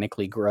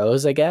organically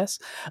grows, I guess.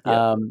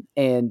 Yeah.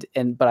 And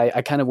but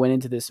I kind of went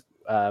into this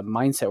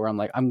mindset where I'm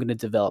like, I'm going to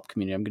develop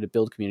community. I'm going to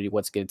build community.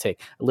 What's it going to take?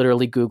 I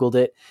literally Googled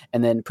it.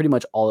 And then pretty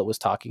much all it was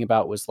talking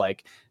about was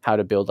like how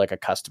to build like a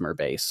customer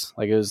base.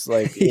 Like it was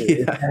like,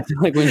 Yeah.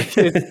 like when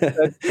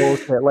that's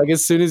bullshit. Like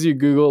as soon as you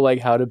Google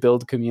like how to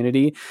build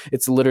community,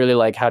 it's literally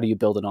like, how do you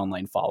build an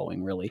online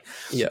following really?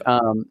 Yeah.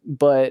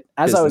 But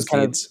as I was Business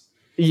kind of, needs.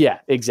 yeah,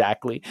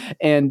 exactly.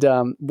 And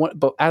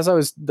but as I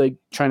was like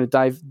trying to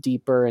dive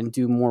deeper and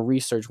do more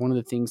research, one of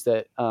the things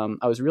that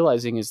I was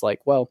realizing is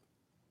like, well,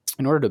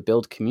 in order to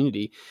build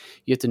community,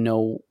 you have to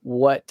know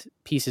what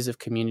pieces of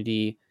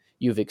community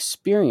you've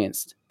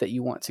experienced that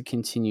you want to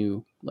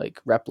continue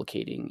like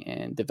replicating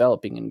and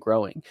developing and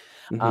growing.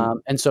 Mm-hmm.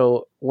 And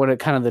so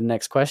kind of the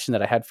next question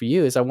that I had for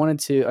you is I wanted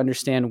to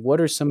understand what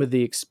are some of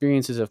the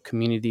experiences of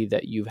community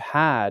that you've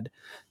had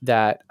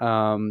that,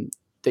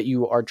 that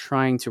you are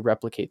trying to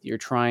replicate, that you're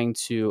trying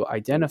to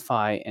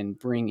identify and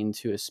bring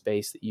into a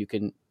space that you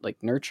can like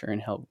nurture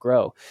and help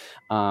grow.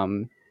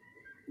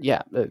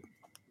 Yeah.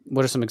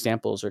 What are some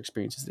examples or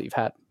experiences that you've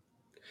had?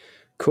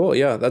 Cool.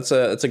 Yeah, that's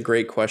a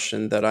great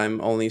question that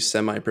I'm only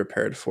semi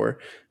prepared for,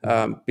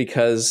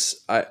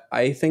 because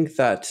I think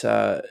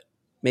that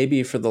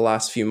maybe for the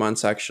last few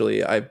months,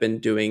 actually, I've been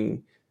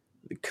doing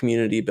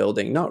community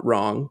building, not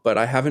wrong, but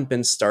I haven't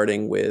been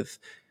starting with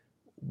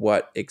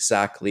what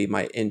exactly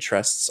my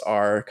interests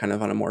are, kind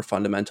of on a more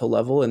fundamental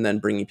level, and then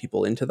bringing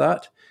people into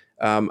that.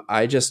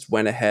 I just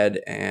went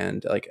ahead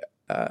and like,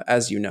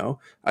 as you know,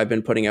 I've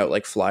been putting out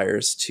like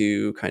flyers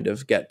to kind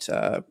of get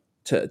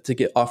to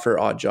get offer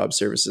odd job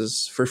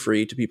services for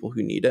free to people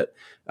who need it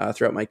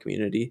throughout my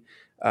community.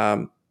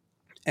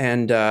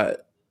 And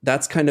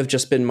that's kind of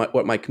just been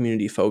what my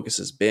community focus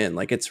has been.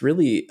 Like, it's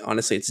really,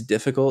 honestly, it's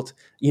difficult.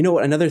 You know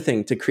what? Another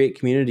thing, to create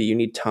community, you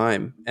need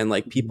time, and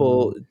like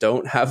people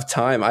don't have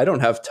time. I don't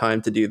have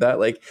time to do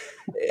that. Like,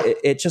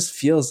 it just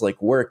feels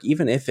like work,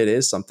 even if it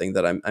is something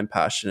that I'm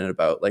passionate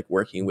about, like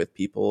working with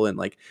people and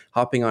like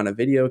hopping on a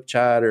video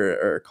chat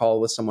or a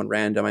call with someone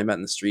random I met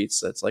in the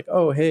streets. That's like,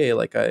 oh, hey,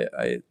 like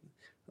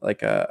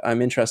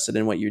I'm interested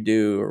in what you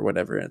do or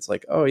whatever. And it's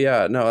like, oh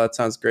yeah, no, that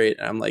sounds great.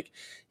 And I'm like,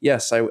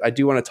 yes, I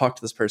do want to talk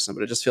to this person,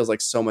 but it just feels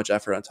like so much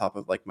effort on top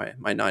of like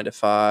my 9 to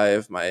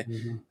 5, my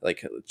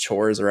like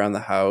chores around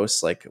the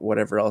house, like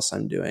whatever else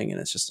I'm doing. And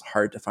it's just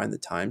hard to find the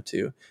time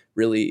to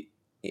really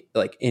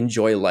like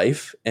enjoy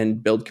life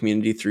and build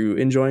community through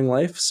enjoying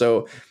life.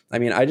 So, I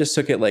mean, I just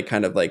took it like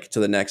kind of like to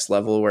the next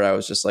level, where I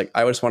was just like,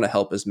 I just want to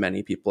help as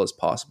many people as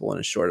possible in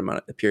a short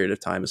period of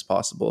time as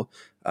possible,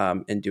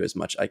 and do as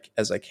much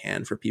as I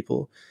can for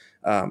people.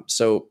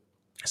 So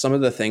some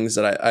of the things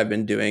that I've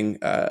been doing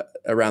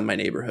around my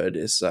neighborhood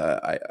is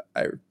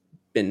I've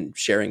been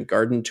sharing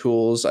garden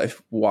tools.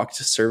 I've walked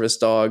service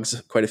dogs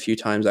quite a few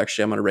times.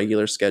 Actually, I'm on a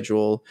regular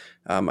schedule.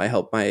 I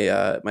help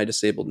my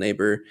disabled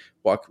neighbor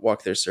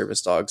walk their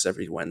service dogs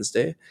every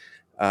Wednesday.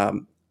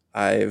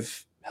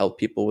 I've helped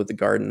people with the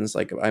gardens.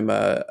 Like, I'm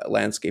a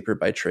landscaper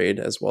by trade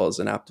as well as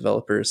an app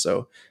developer,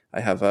 so I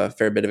have a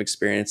fair bit of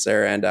experience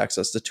there and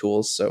access to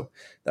tools. So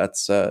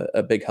that's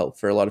a big help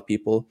for a lot of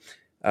people.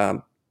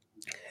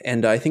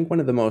 And I think one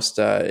of the most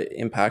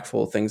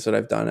impactful things that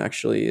I've done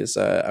actually is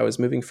I was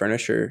moving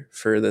furniture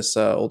for this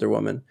older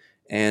woman.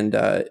 And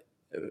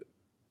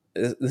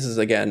this is,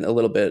 again, a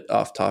little bit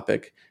off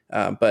topic,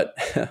 but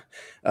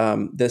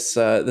this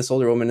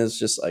older woman is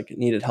just like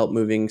needed help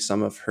moving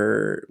some of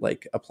her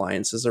like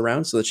appliances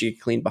around so that she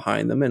could clean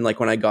behind them. And like,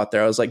 when I got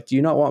there, I was like, do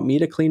you not want me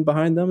to clean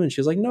behind them? And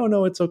she was like,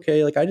 no, it's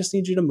okay. Like, I just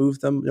need you to move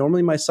them.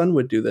 Normally my son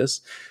would do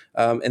this.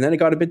 And then it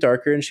got a bit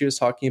darker, and she was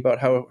talking about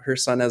how her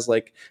son has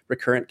like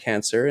recurrent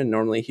cancer, and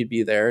normally he'd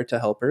be there to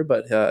help her,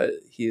 but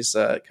he's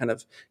kind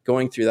of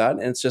going through that.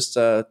 And it's just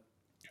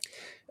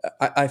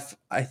I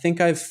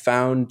think I've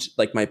found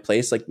like my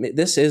place. Like,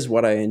 this is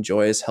what I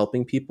enjoy, is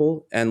helping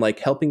people, and like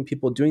helping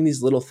people, doing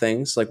these little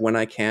things. Like, when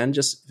I can,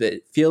 just,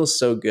 it feels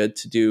so good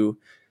to do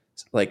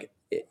like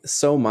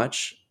so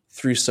much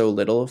through so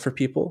little for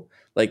people.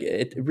 Like,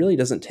 it really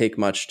doesn't take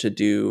much to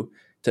do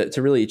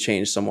to really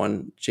change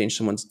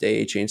someone's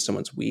day, change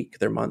someone's week,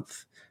 their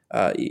month,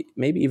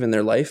 maybe even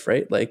their life.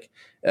 Right. Like,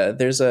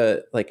 there's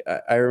a, like,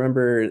 I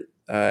remember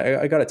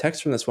I got a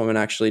text from this woman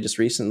actually just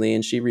recently,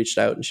 and she reached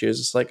out and she was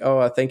just like,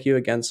 "Oh, thank you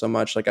again so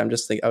much. Like, I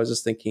was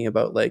just thinking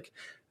about like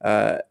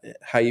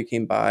how you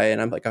came by, and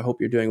I'm like, I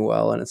hope you're doing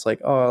well." And it's like,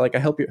 "Oh, like, I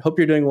hope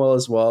you're doing well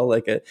as well."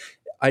 Like,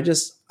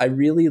 I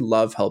really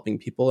love helping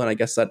people, and I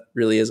guess that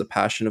really is a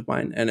passion of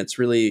mine. And it's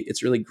really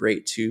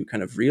great to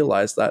kind of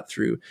realize that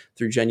through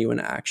genuine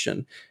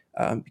action.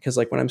 Because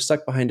like when I'm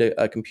stuck behind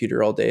a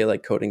computer all day,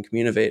 like coding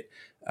Communiivate,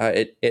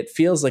 it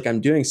feels like I'm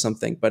doing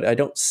something, but I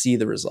don't see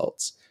the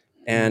results.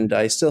 And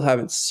I still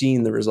haven't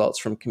seen the results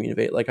from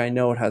Communiivate. Like I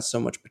know it has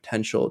so much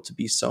potential to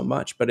be so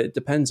much, but it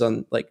depends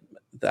on like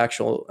the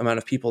actual amount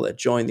of people that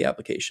join the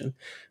application.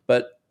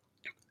 But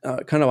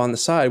kind of on the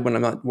side, when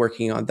I'm not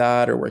working on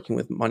that or working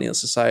with Money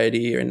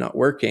Society or not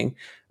working,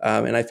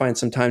 and I find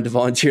some time to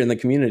volunteer in the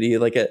community,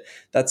 like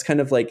that's kind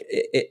of like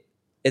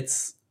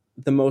it's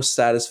the most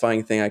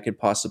satisfying thing I could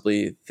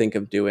possibly think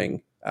of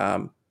doing.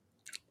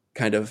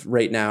 Kind of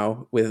right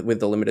now with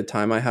the limited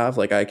time I have,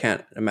 like I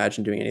can't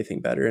imagine doing anything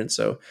better. And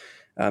so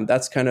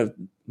that's kind of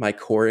my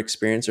core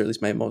experience, or at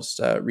least my most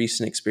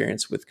recent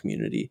experience with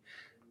community.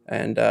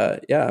 And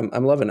yeah,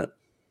 I'm loving it.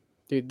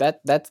 Dude,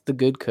 that's the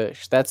good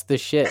kush. That's the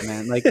shit,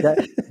 man. Like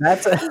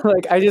that's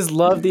like I just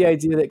love the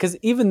idea that, because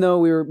even though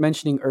we were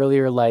mentioning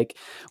earlier, like,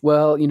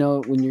 well,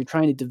 when you're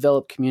trying to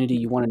develop community,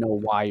 you want to know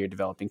why you're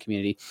developing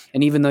community.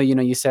 And even though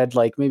you said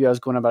like maybe I was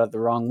going about it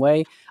the wrong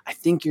way, I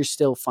think you're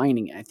still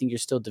finding it. I think you're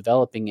still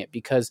developing it,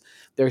 because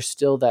there's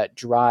still that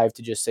drive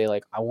to just say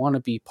like, I want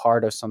to be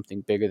part of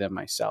something bigger than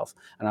myself,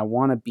 and I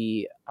want to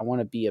be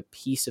a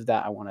piece of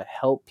that. I want to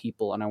help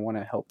people, and I want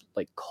to help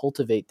like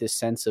cultivate this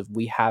sense of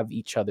we have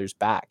each other's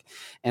back.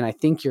 And I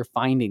think you're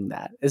finding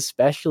that,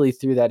 especially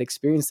through that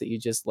experience that you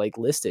just like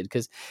listed,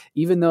 because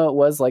even though it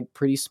was like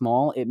pretty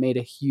small, it made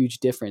a huge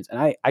difference.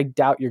 And I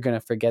doubt you're going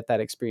to forget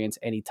that experience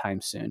anytime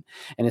soon.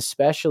 And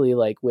especially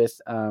like with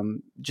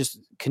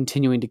just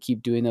continuing to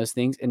keep doing those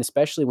things, and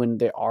especially when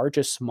there are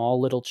just small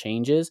little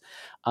changes,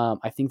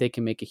 I think they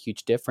can make a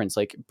huge difference.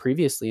 Like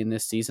previously in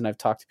this season, I've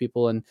talked to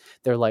people and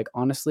they're like,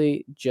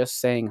 honestly, just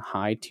saying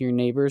hi to your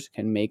neighbors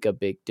can make a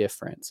big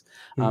difference.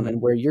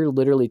 And where you're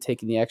literally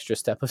taking the extra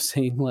step of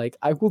saying like,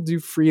 I will do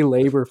free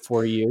labor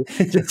for you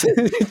just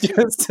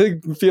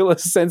to feel a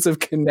sense of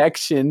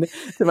connection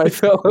to my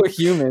fellow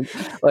humans.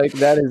 Like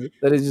that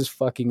is just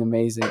fucking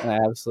amazing. And I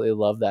absolutely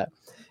love that.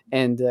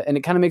 And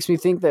it kind of makes me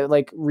think that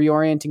like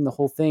reorienting the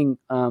whole thing,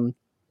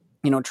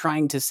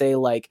 trying to say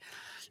like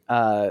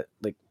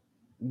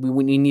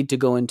we need to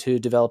go into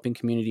developing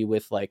community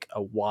with like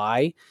a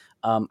why.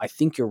 I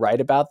think you're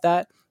right about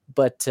that.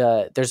 But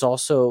there's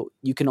also,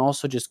 you can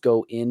also just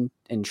go in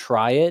and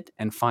try it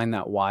and find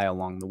that why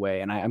along the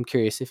way. And I'm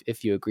curious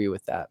if you agree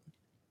with that.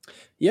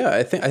 Yeah,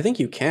 I think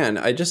you can.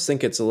 I just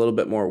think it's a little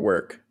bit more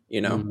work,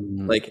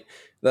 like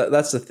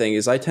that's the thing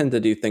is I tend to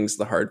do things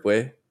the hard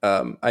way.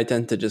 I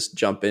tend to just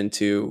jump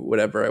into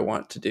whatever I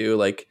want to do.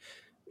 Like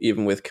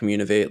even with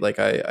Communiivate, like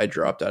I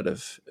dropped out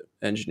of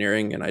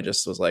engineering and I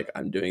just was like,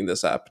 I'm doing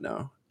this app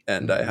now.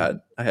 And I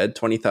had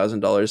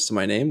 $20,000 to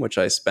my name, which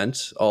I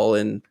spent all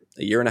in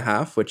a year and a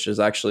half, which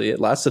is actually, it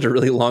lasted a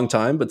really long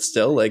time, but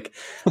still like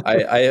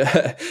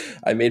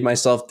I made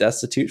myself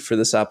destitute for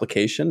this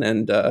application.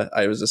 And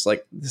I was just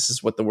like, this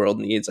is what the world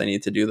needs. I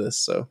need to do this.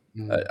 So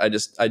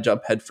I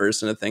jump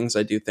headfirst into things.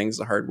 I do things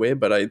the hard way,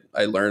 but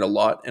I learn a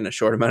lot in a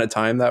short amount of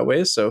time that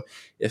way. So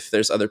if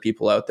there's other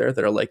people out there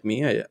that are like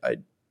me, I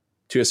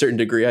to a certain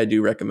degree, I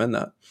do recommend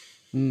that.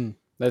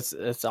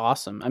 That's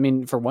awesome. I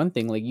mean, for one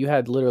thing, like you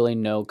had literally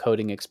no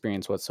coding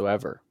experience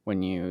whatsoever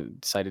when you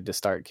decided to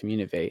start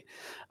Communiivate.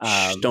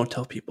 Shh, don't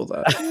tell people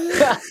that.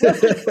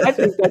 I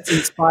think that's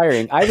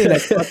inspiring. I think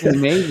that's fucking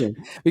amazing,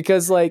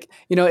 because like,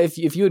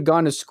 if you had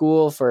gone to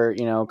school for,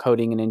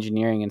 coding and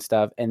engineering and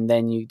stuff, and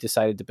then you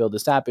decided to build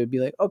this app, it would be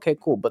like, okay,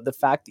 cool. But the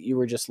fact that you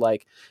were just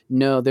like,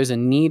 no, there's a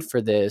need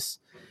for this,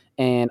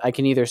 and I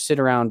can either sit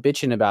around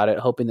bitching about it,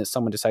 hoping that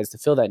someone decides to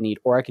fill that need,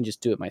 or I can just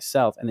do it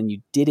myself. And then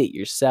you did it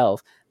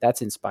yourself.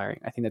 That's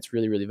inspiring. I think that's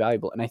really, really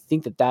valuable. And I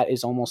think that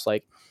is almost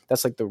like,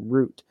 that's like the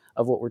root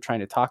of what we're trying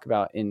to talk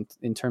about in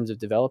terms of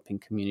developing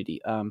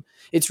community.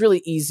 It's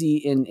really easy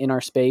in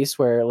our space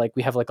where like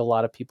we have like a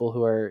lot of people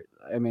who are,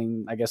 I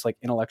mean, I guess like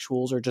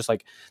intellectuals, or just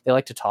like they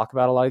like to talk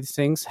about a lot of these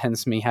things,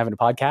 hence me having a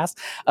podcast.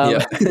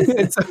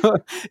 So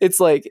it's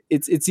like,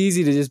 it's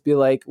easy to just be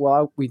like,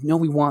 well, we know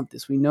we want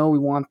this. We know we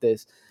want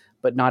this,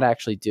 but not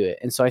actually do it.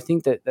 And so I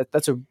think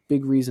that's a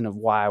big reason of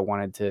why I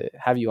wanted to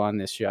have you on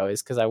this show,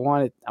 is because I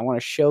want to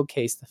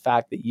showcase the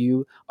fact that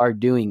you are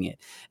doing it,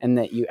 and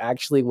that you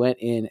actually went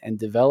in and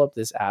developed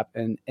this app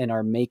and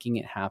are making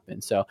it happen.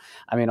 So,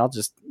 I mean, I'll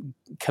just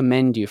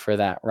commend you for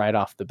that right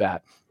off the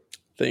bat.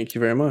 Thank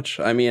you very much.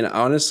 I mean,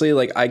 honestly,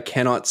 like I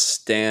cannot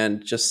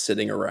stand just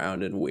sitting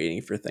around and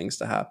waiting for things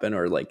to happen,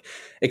 or like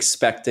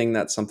expecting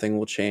that something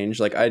will change.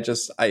 Like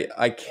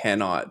I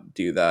cannot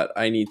do that.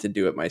 I need to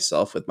do it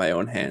myself with my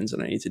own hands,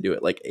 and I need to do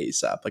it like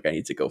ASAP. Like I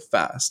need to go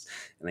fast,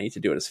 and I need to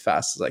do it as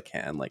fast as I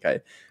can. Like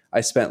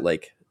I spent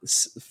like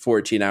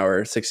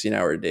 14-hour,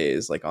 16-hour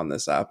days like on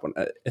this app, when,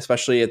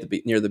 especially at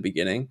near the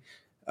beginning.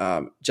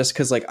 Just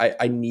because like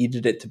I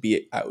needed it to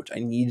be out. I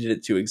needed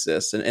it to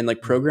exist. And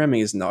like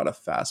programming is not a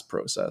fast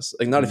process.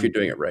 Like not if you're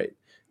doing it right,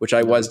 which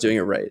I was doing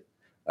it right.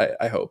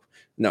 I hope.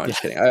 No, I'm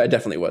just kidding. I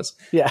definitely was.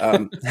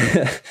 Yeah.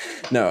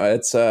 No,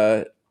 it's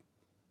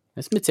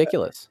It's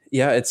meticulous.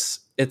 Yeah,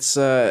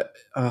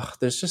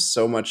 there's just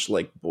so much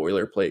like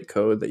boilerplate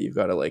code that you've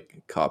got to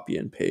like copy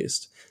and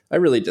paste. I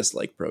really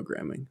dislike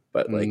programming,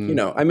 but like,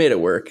 Mm. I made it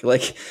work.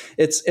 Like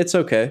it's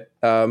okay.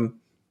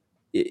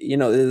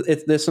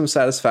 There's some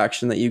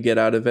satisfaction that you get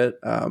out of it.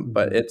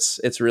 But it's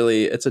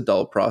a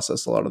dull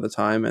process a lot of the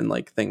time. And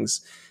like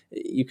things,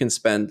 you can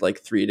spend like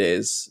 3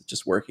 days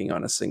just working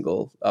on a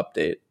single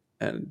update,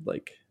 and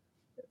like,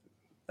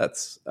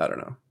 I don't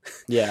know.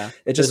 Yeah.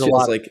 It just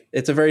feels like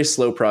it's a very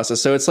slow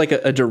process. So it's like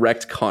a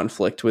direct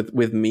conflict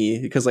with me,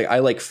 because like I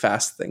like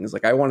fast things.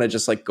 Like I want to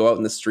just like go out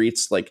in the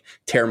streets, like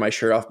tear my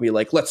shirt off and be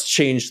like, let's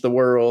change the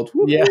world.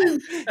 Yeah.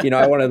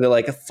 I want to be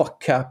like,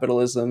 fuck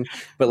capitalism,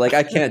 but like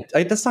I can't.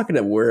 That's not going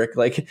to work.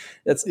 Like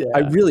I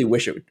Yeah. really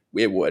wish it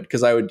would,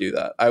 because I would do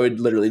that. I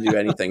would literally do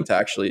anything to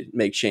actually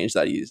make change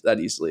that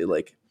easily.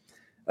 Like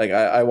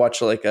I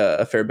watch like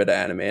a fair bit of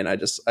anime, and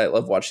I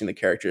love watching the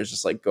characters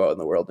just like go out in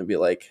the world and be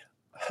like,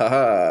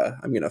 haha,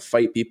 I'm gonna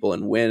fight people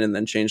and win and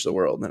then change the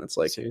world. And it's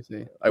like,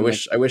 Seriously. I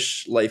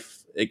wish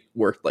life it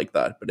worked like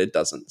that, but it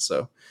doesn't.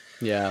 So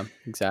Yeah,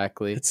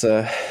 exactly. it's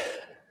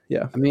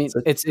yeah. I mean,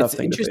 it's tough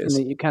thing to interesting face.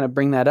 that you kind of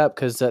bring that up,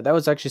 because that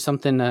was actually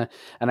something, and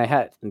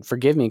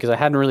forgive me because I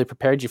hadn't really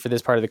prepared you for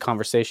this part of the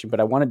conversation, but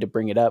I wanted to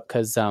bring it up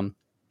because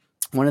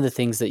one of the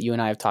things that you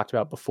and I have talked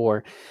about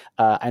before,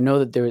 I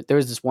know that there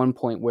was this one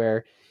point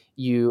where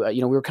we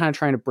were kind of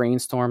trying to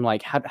brainstorm,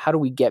 like, how do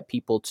we get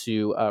people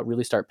to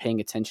really start paying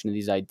attention to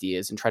these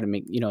ideas and try to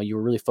make, you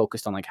were really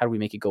focused on like, how do we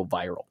make it go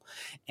viral?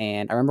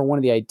 And I remember one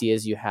of the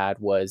ideas you had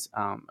was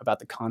about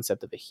the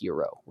concept of a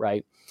hero,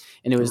 right?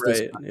 And it was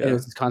Right, yeah. it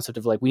was this concept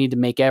of like, we need to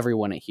make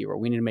everyone a hero.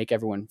 We need to make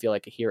everyone feel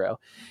like a hero.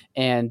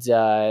 And,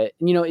 I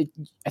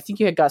think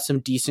you had got some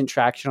decent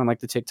traction on like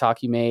the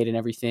TikTok you made and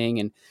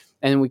everything.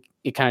 And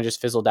it kind of just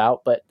fizzled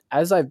out. But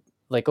as I've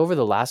like over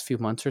the last few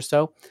months or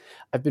so,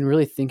 I've been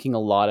really thinking a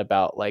lot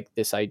about like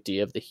this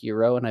idea of the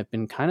hero. And I've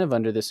been kind of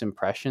under this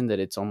impression that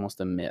it's almost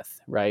a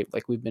myth, right?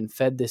 Like we've been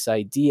fed this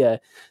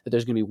idea that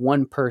there's going to be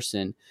one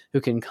person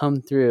who can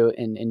come through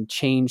and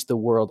change the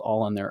world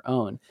all on their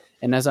own.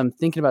 And as I'm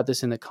thinking about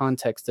this in the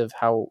context of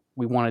how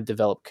we want to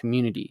develop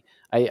community,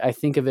 I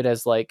think of it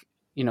as like,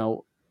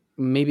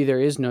 maybe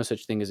there is no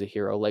such thing as a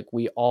hero. Like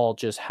we all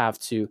just have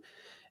to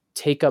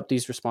take up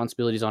these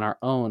responsibilities on our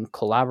own,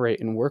 collaborate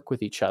and work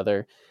with each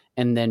other.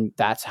 And then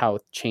that's how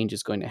change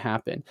is going to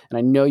happen. And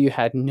I know you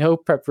had no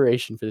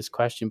preparation for this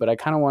question, but I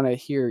kind of want to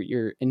hear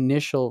your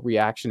initial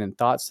reaction and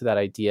thoughts to that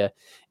idea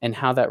and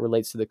how that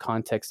relates to the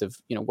context of,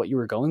 what you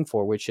were going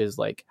for, which is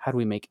like, how do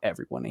we make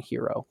everyone a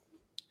hero?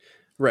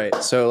 Right.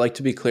 So like,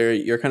 to be clear,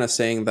 you're kind of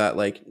saying that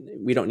like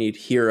we don't need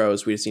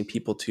heroes, we just need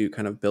people to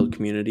kind of build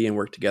community and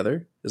work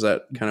together. Is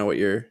that kind of what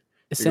you're going at?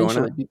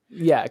 Essentially,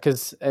 yeah,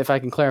 because if I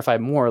can clarify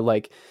more,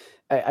 like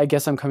I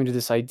guess I'm coming to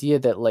this idea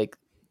that like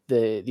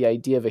the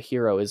idea of a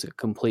hero is a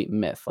complete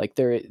myth. Like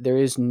there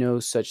is no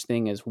such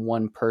thing as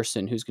one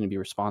person who's going to be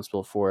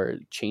responsible for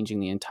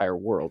changing the entire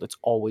world. It's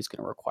always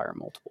going to require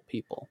multiple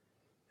people.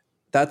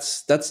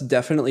 That's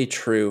definitely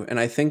true, and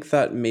I think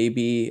that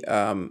maybe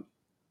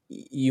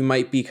you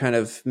might be kind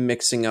of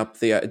mixing up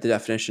the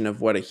definition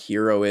of what a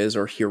hero is,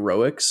 or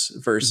heroics,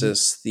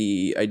 versus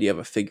the idea of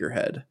a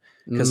figurehead.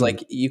 Because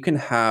like you can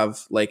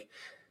have like,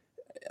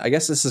 I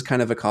guess this is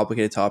kind of a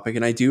complicated topic,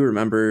 and I do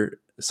remember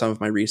some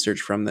of my research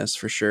from this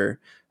for sure.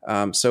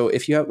 So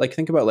if you have like,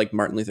 think about like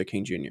Martin Luther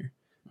King Jr.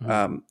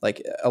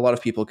 Like a lot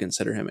of people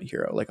consider him a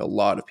hero, like a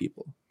lot of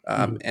people.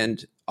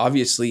 And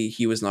obviously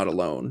he was not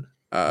alone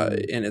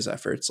in his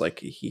efforts. Like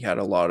he had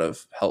a lot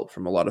of help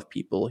from a lot of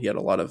people. He had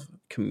a lot of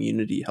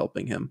community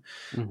helping him.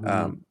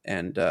 I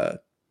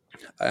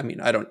mean,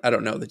 I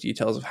don't know the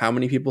details of how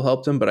many people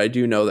helped him, but I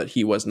do know that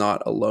he was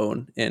not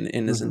alone in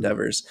his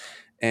endeavors.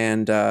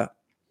 And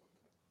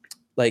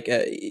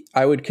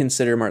I would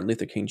consider Martin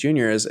Luther King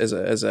Jr. as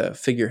a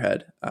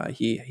figurehead.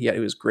 He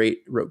was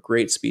great, wrote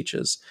great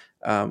speeches,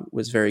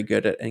 was very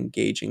good at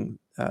engaging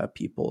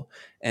people,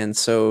 and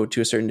so to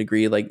a certain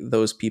degree, like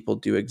those people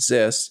do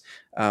exist.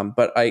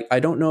 But I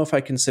don't know if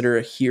I consider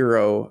a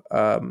hero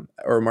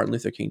or Martin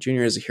Luther King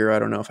Jr. as a hero. I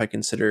don't know if I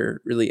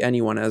consider really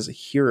anyone as a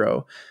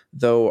hero,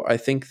 though. I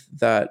think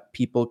that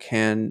people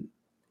can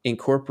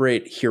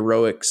incorporate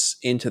heroics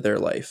into their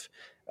life,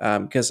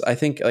 because I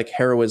think like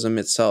heroism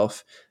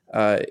itself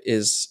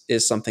is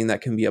something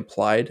that can be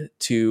applied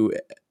to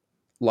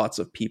lots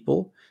of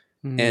people,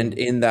 and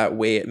in that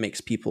way it makes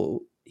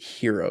people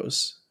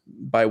heroes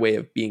by way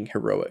of being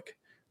heroic.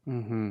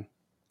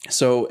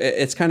 So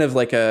it's kind of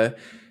like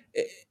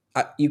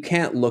you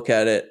can't look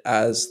at it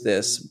as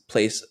this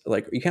place,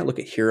 like you can't look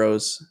at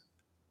heroes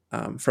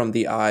from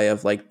the eye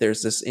of like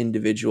there's this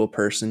individual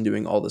person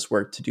doing all this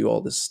work to do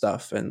all this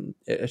stuff and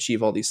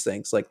achieve all these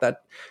things like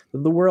that.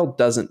 The world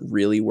doesn't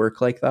really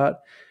work like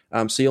that.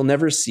 So you'll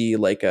never see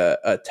like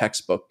a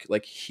textbook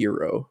like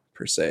hero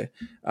per se.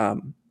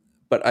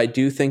 But I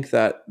do think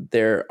that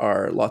there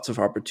are lots of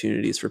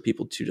opportunities for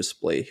people to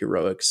display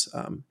heroics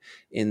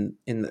in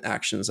the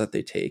actions that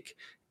they take.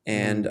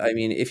 And I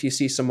mean, if you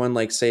see someone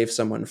like save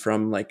someone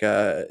from like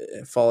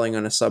falling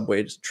on a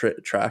subway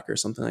track or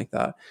something like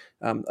that,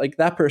 like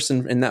that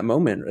person in that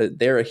moment,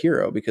 they're a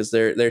hero because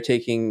they're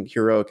taking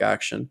heroic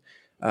action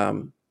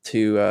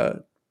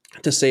to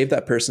save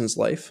that person's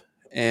life.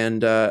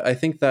 And I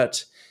think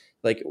that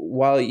like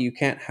while you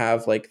can't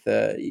have like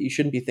you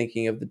shouldn't be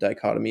thinking of the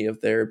dichotomy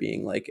of there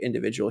being like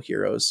individual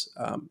heroes.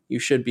 You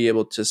should be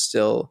able to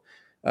still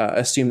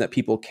assume that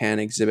people can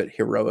exhibit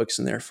heroics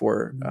and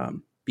therefore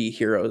be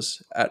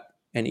heroes at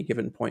any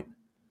given point.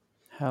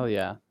 Hell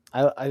yeah.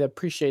 I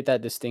appreciate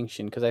that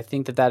distinction because I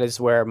think that is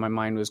where my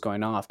mind was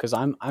going off, because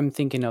I'm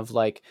thinking of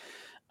like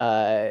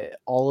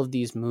all of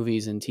these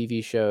movies and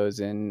TV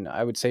shows and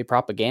I would say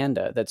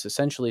propaganda that's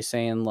essentially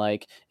saying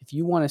like, if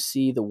you want to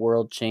see the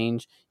world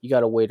change, you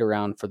got to wait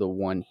around for the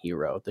one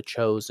hero, the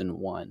chosen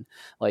one.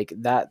 Like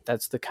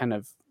that's the kind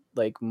of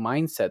like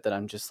mindset that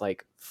I'm just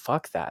like,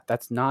 fuck that.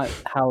 That's not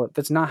how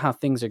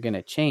things are going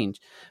to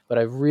change. But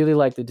I really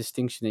like the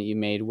distinction that you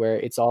made where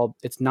it's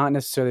not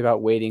necessarily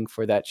about waiting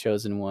for that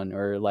chosen one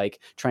or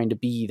like trying to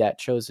be that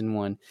chosen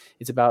one.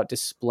 It's about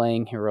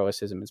displaying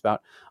heroicism. It's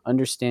about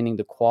understanding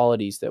the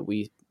qualities that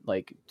we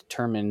like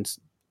determines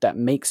that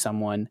make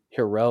someone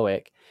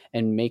heroic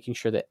and making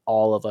sure that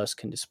all of us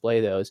can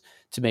display those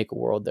to make a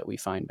world that we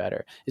find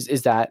better.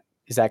 Is that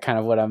kind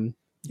of what I'm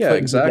Yeah,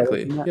 putting together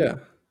exactly. from that? Yeah.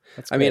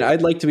 That's I mean, great.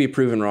 I'd like to be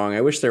proven wrong.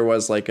 I wish there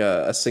was like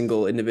a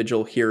single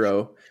individual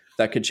hero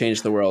that could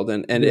change the world.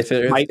 And Just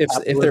fight if there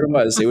capitalism.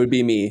 was, it would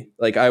be me.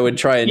 Like Yeah. I would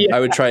try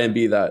and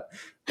be that.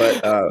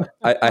 But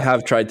I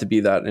have tried to be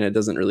that and it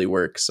doesn't really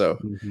work. So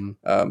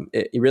Mm-hmm.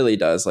 it really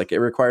does. Like it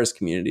requires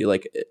community.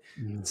 Like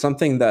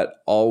something that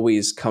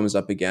always comes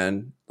up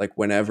again, like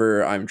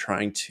whenever I'm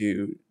trying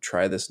to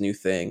try this new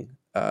thing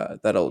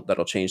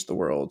that'll change the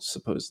world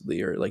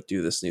supposedly, or like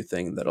do this new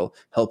thing that'll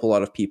help a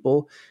lot of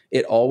people,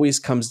 it always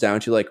comes down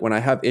to like when I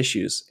have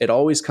issues, it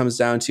always comes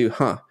down to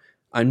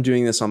I'm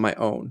doing this on my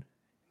own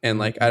and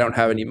like I don't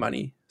have any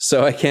money,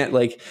 so I can't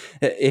like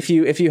if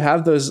you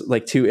have those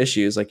like two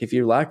issues, like if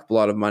you lack a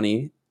lot of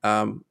money,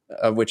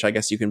 of which I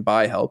guess you can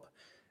buy help,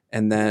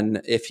 and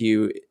then if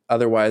you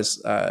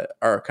otherwise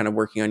are kind of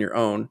working on your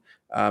own,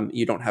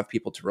 you don't have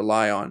people to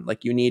rely on.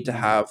 Like you need to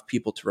have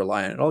people to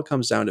rely on. It all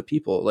comes down to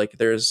people. Like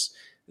there's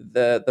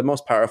the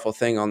most powerful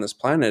thing on this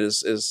planet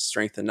is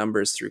strength in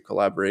numbers through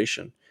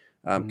collaboration.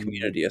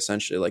 Community,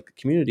 essentially, like the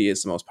community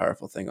is the most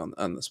powerful thing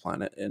on this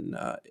planet in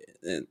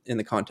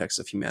the context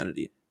of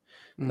humanity.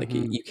 Like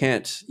you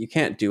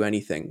can't do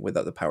anything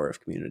without the power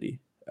of community,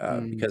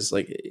 because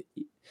like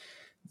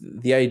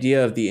the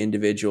idea of the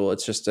individual,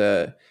 it's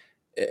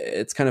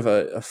kind of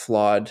a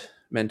flawed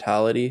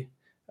mentality,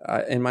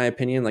 in my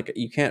opinion. Like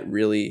you can't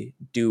really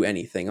do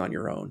anything on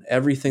your own.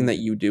 Everything that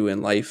you do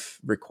in life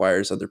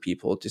requires other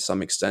people to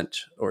some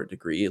extent or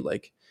degree.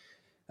 Like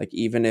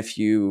even if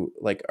you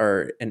like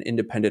are an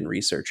independent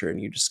researcher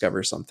and you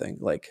discover something,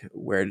 like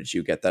where did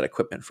you get that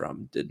equipment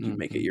from? Did you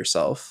make it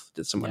yourself?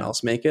 Did someone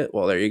else make it?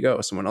 Well, there you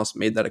go. Someone else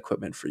made that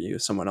equipment for you.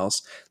 Someone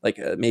else, like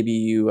maybe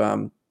you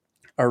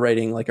are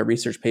writing like a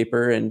research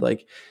paper and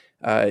like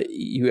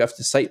you have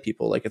to cite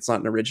people. Like it's not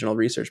an original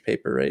research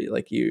paper, right?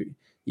 Like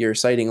you're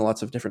citing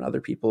lots of different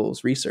other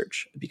people's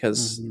research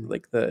because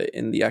like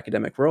in the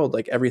academic world,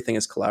 like everything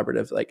is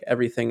collaborative. Like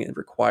everything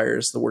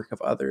requires the work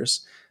of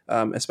others,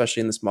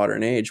 especially in this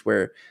modern age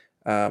where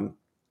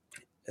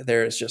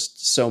there is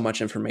just so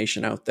much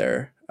information out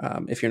there.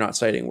 If you're not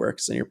citing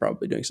works, then you're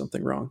probably doing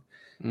something wrong.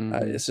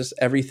 It's just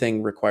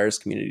everything requires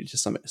community to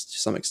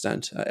some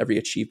extent. Every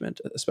achievement,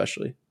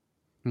 especially.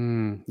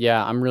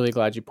 Yeah, I'm really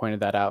glad you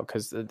pointed that out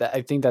because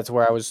I think that's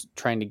where I was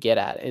trying to get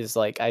at is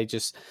like I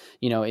just,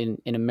 in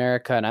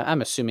America, and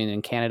I'm assuming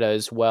in Canada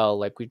as well,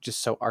 like we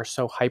just are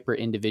so hyper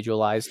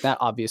individualized. That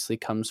obviously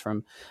comes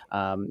from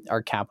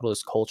our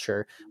capitalist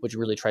culture, which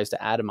really tries to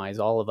atomize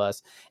all of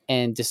us.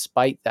 And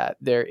despite that,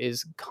 there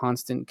is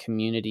constant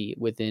community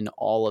within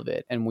all of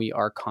it, and we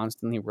are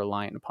constantly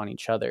reliant upon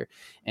each other.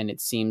 And it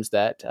seems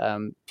that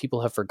people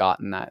have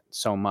forgotten that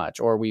so much,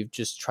 or we've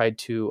just tried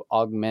to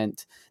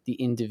augment the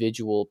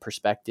individual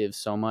perspective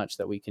so much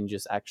that we can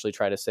just actually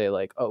try to say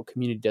like, oh,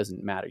 community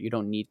doesn't matter. You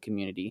don't need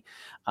community.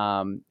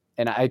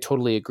 And I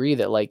totally agree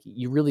that like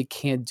you really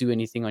can't do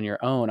anything on your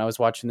own. I was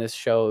watching this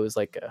show. It was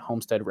like a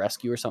homestead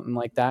rescue or something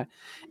like that.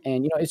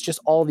 And, it's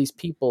just all these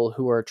people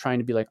who are trying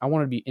to be like, I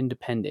want to be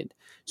independent.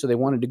 So they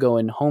wanted to go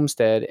in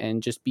homestead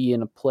and just be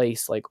in a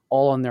place like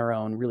all on their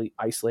own, really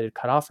isolated,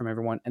 cut off from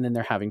everyone. And then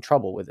they're having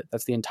trouble with it.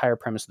 That's the entire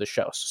premise of the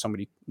show. So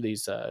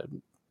these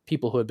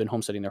people who had been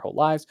homesteading their whole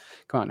lives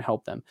come out and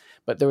help them.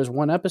 But there was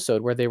one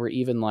episode where they were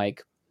even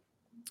like,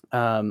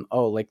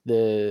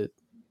 it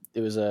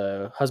was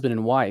a husband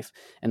and wife,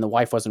 and the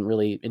wife wasn't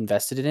really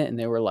invested in it. And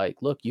they were like,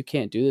 look, you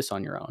can't do this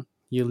on your own.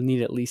 You'll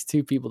need at least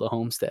two people to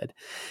homestead.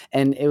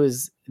 And it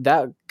was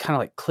that kind of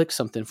like clicked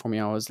something for me.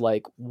 I was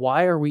like,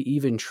 why are we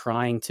even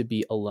trying to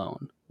be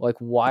alone? Like,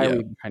 why are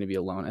we trying to be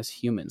alone as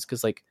humans?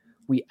 Because like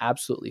we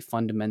absolutely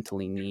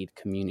fundamentally need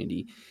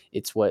community.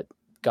 It's what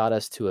got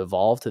us to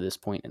evolve to this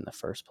point in the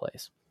first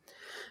place.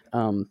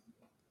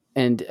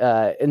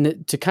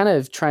 To kind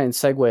of try and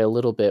segue a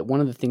little bit,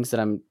 one of the things that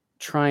I'm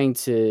trying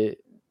to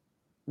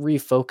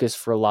refocus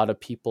for a lot of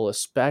people,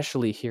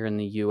 especially here in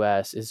the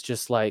US, is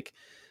just like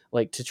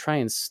to try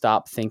and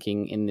stop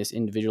thinking in this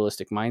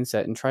individualistic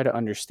mindset and try to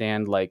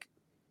understand, like,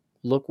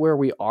 look where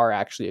we are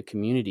actually a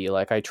community.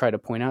 Like, I try to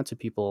point out to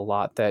people a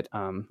lot that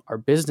our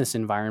business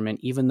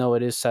environment, even though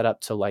it is set up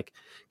to like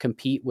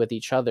compete with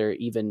each other,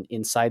 even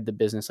inside the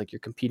business, like you're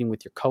competing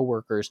with your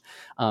coworkers,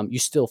 you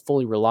still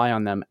fully rely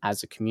on them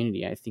as a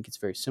community. I think it's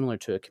very similar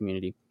to a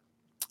community.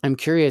 I'm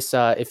curious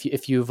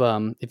if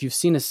you've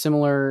seen a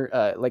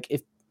similar like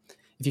if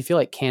you feel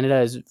like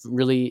Canada is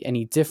really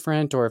any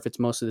different, or if it's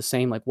mostly the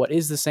same. Like, what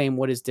is the same,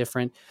 what is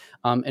different,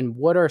 and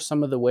what are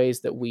some of the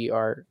ways that we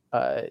are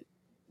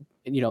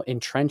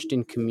entrenched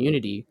in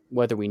community,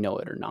 whether we know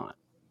it or not?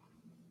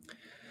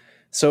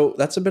 So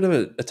that's a bit of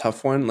a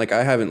tough one. Like,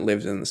 I haven't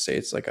lived in the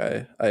States. Like,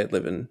 I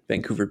live in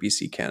Vancouver,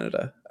 BC,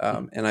 Canada.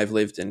 And I've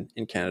lived in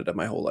Canada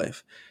my whole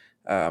life.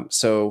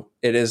 So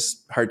it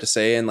is hard to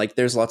say. And like,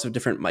 there's lots of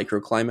different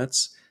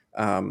microclimates.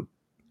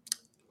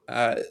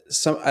 I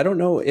don't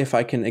know if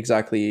I can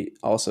exactly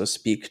also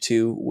speak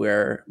to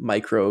where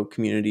micro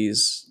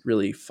communities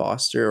really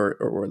foster,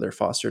 or where they're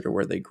fostered, or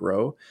where they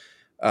grow.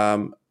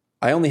 Um,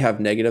 I only have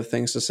negative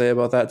things to say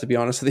about that, to be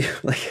honest with you.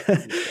 Like,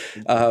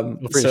 Feel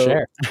free to so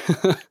share.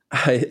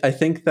 I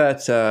think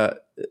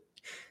that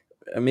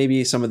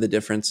maybe some of the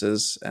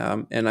differences,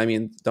 and I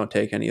mean, don't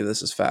take any of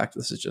this as fact,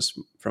 this is just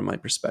from my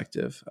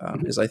perspective,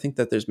 is I think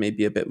that there's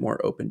maybe a bit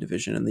more open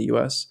division in the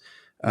US,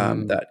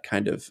 that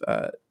kind of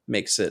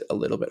makes it a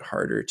little bit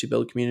harder to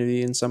build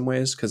community in some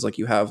ways, because like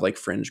you have like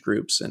fringe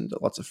groups and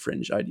lots of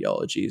fringe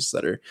ideologies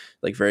that are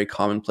like very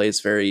commonplace,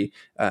 very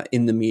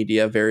in the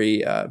media,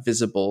 very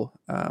visible,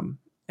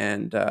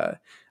 and I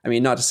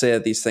mean, not to say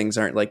that these things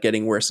aren't like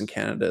getting worse in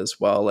Canada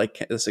as well.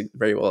 Like, this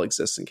very well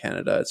exists in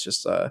Canada. It's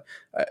just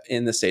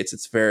in the States,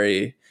 it's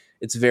very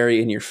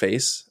in your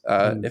face,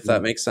 if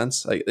that makes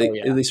sense. Like, Oh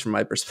yeah. at least from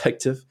my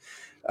perspective.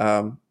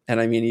 And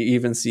I mean, you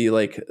even see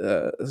like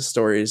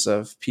stories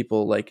of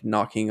people like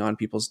knocking on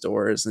people's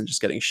doors and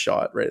just getting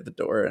shot right at the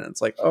door, and it's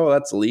like, oh,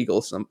 that's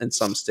illegal in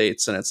some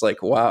states, and it's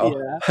like, wow,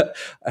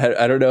 Yeah.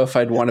 I don't know if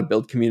I'd want to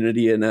build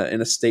community in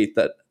a state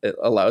that it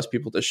allows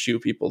people to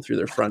shoot people through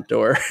their front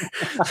door.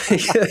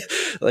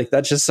 Like,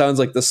 that just sounds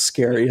like the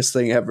scariest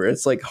thing ever.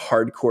 It's like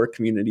hardcore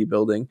community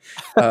building,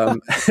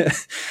 um,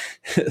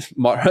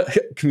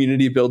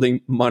 community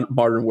building,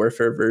 modern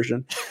warfare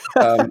version.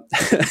 Um,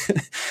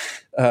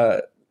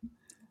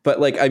 but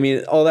like, I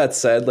mean, all that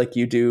said, like,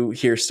 you do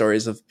hear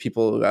stories of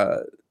people,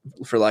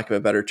 for lack of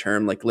a better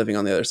term, like living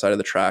on the other side of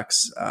the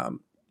tracks, kind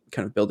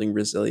of building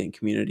resilient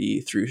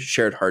community through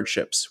shared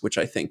hardships, which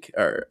I think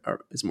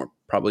is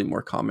probably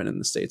more common in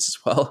the States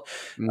as well,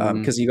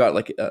 because you got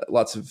like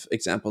lots of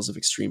examples of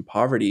extreme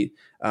poverty,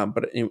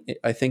 but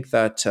I think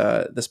that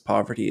this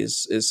poverty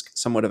is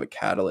somewhat of a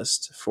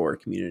catalyst for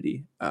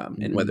community,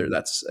 and whether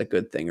that's a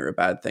good thing or a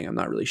bad thing, I'm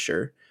not really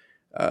sure.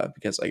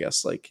 Because I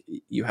guess like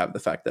you have the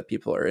fact that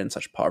people are in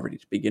such poverty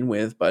to begin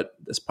with, but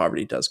this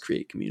poverty does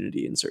create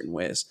community in certain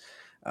ways.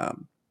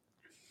 Um,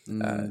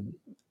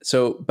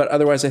 but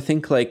otherwise, I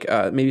think like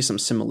maybe some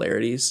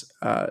similarities,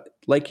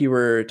 like you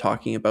were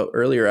talking about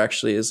earlier,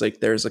 actually, is like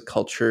there's a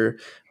culture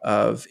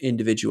of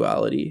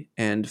individuality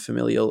and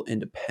familial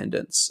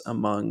independence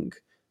among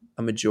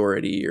a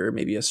majority, or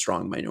maybe a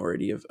strong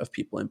minority of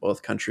people in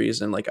both countries.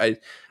 And like, I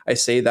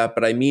say that,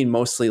 but I mean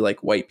mostly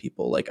like white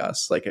people like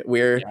us. Like,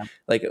 we're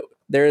like,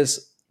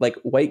 there's like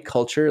white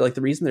culture. Like,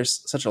 the reason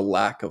there's such a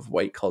lack of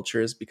white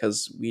culture is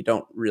because we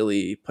don't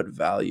really put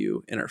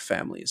value in our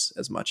families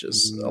as much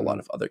as a lot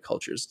of other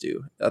cultures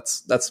do.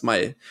 That's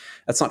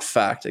not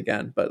fact,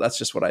 again, but that's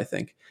just what I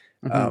think.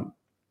 And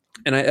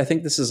I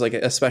think this is like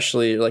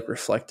especially like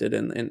reflected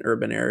in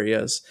urban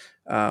areas.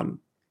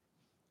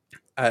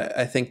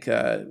 I think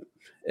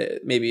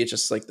maybe it's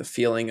just like the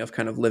feeling of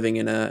kind of living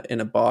in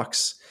a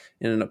box,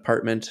 in an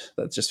apartment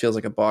that just feels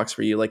like a box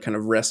where you like kind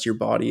of rest your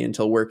body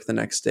until work the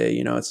next day.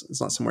 You know, it's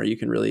not somewhere you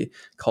can really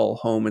call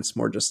home. It's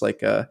more just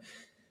like a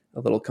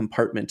little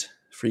compartment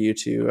for you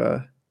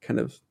to kind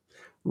of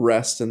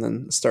rest and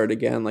then start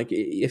again. Like,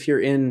 if you're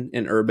in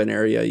an urban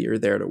area, you're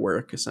there to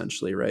work,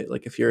 essentially, right?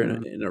 Like, if you're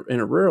in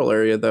a rural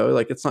area, though,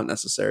 like, it's not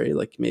necessary.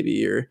 Like, maybe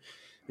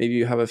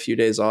you have a few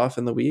days off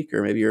in the week,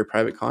 or maybe you're a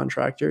private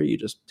contractor, you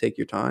just take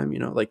your time, you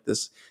know. Like,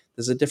 there's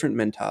a different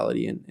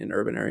mentality in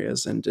urban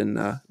areas and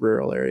in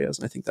rural areas,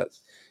 and I think that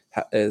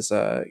is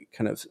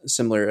kind of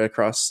similar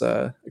across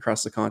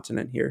the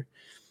continent here.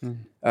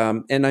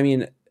 And I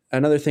mean,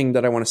 another thing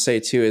that I want to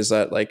say too is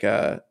that like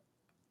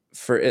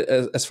for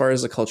as far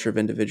as the culture of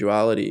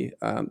individuality,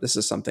 this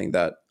is something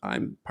that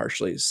I'm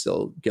partially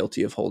still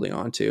guilty of holding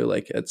on to.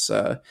 Like, it's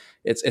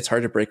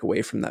hard to break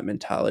away from that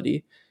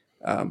mentality.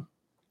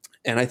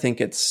 And I think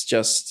it's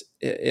just,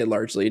 it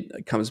largely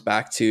comes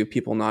back to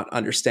people not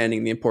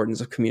understanding the importance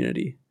of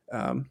community,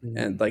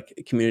 and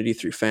like community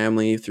through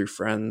family, through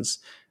friends.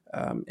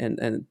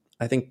 And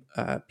I think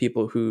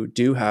people who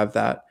do have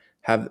that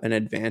have an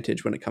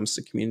advantage when it comes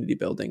to community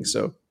building.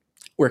 So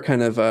we're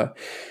kind of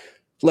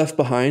left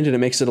behind, and it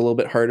makes it a little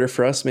bit harder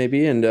for us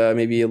maybe, and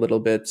maybe a little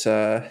bit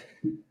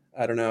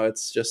I don't know,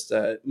 it's just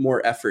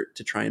more effort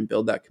to try and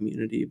build that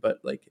community. But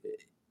like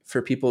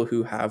for people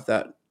who have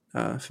that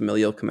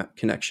familial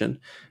connection,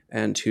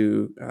 and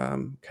who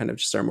kind of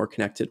just are more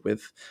connected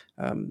with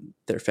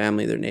their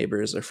family, their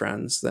neighbors, their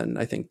friends, then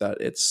I think that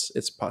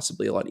it's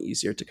possibly a lot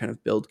easier to kind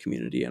of build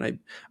community. And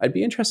I'd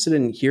be interested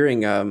in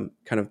hearing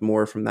kind of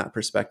more from that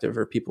perspective,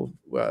 or people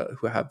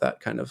who have that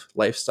kind of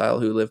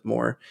lifestyle, who live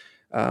more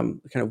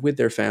kind of with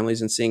their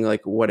families, and seeing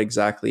like what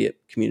exactly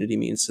community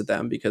means to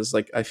them. Because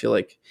like I feel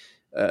like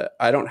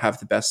I don't have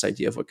the best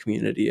idea of what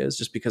community is,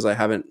 just because I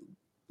haven't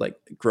like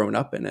grown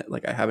up in it.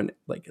 Like I haven't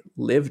like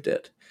lived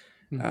it.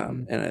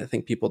 And I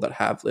think people that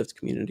have lived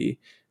community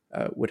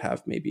would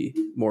have maybe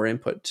more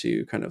input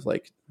to kind of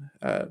like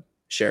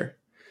share.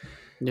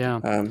 Yeah.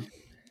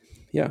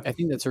 Yeah. I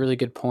think that's a really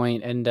good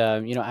point. And,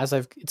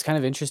 it's kind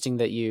of interesting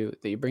that you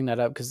bring that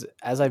up, because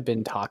as I've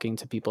been talking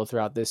to people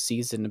throughout this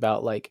season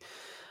about like,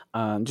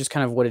 just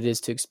kind of what it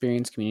is to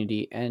experience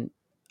community, and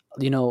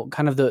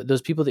kind of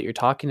those people that you're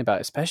talking about,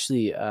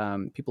 especially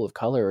people of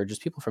color, or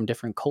just people from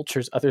different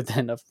cultures other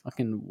than a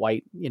fucking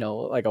white,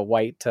 like a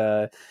white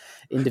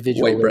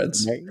individual. White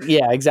breads.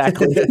 Yeah,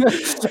 exactly.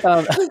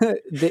 um,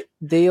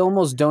 they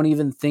almost don't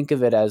even think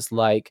of it as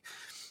like,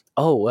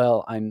 oh,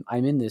 well, I'm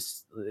in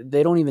this.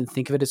 They don't even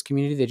think of it as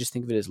community. They just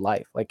think of it as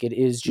life. Like it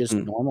is just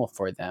Mm-hmm. normal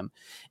for them.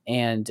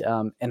 And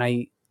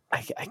I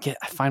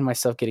find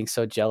myself getting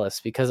so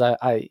jealous, because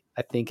I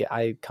think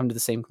I come to the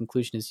same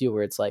conclusion as you,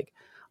 where it's like,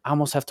 I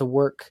almost have to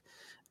work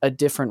a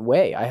different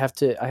way. I have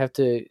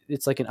to,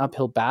 it's like an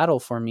uphill battle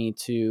for me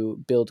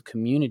to build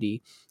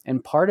community.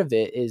 And part of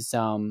it is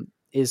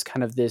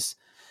kind of this,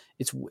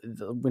 it's,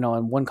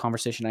 in one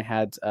conversation I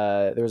had,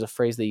 there was a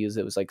phrase they used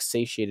that was like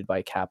satiated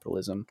by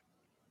capitalism,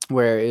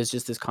 where it was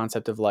just this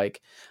concept of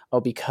like,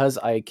 oh, because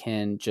I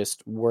can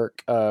just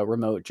work a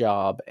remote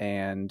job,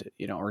 and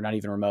or not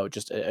even remote,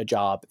 just a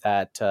job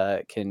that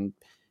can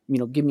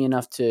give me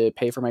enough to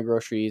pay for my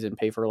groceries and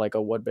pay for like a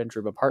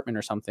 1-bedroom apartment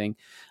or something.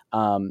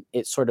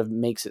 It sort of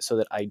makes it so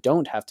that I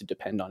don't have to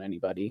depend on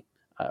anybody,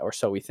 or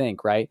so we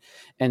think, right?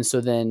 And so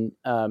then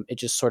it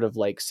just sort of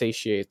like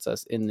satiates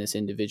us in this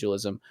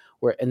individualism,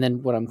 and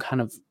then what I'm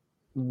kind of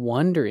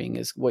wondering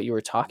is what you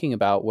were talking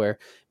about, where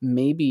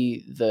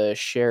maybe the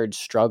shared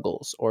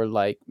struggles, or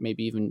like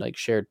maybe even like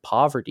shared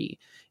poverty,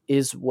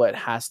 is what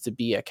has to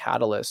be a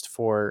catalyst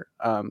for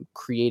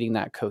creating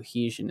that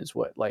cohesion, is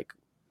what like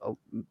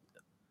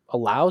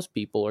allows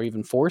people, or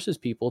even forces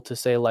people to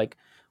say like,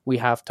 we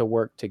have to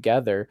work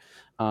together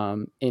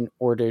in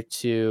order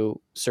to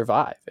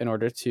survive, in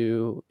order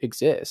to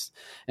exist.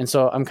 And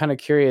so I'm kind of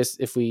curious,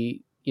 if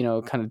we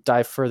kind of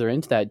dive further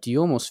into that, do you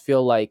almost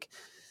feel like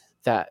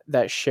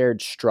that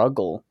shared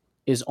struggle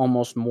is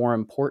almost more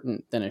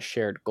important than a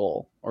shared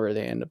goal, or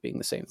they end up being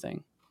the same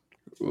thing?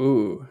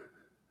 Ooh,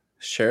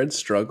 shared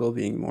struggle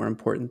being more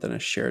important than a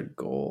shared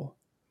goal.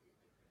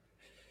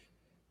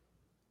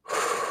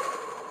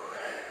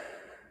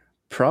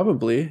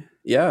 Probably.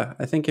 Yeah.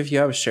 I think if you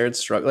have a shared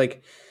struggle,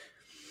 like,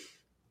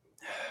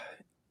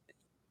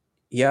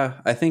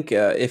 yeah, I think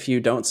if you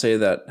don't say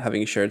that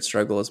having a shared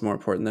struggle is more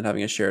important than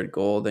having a shared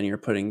goal, then you're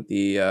putting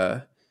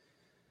the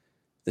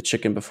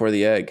chicken before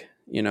the egg.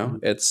 You know, Mhm.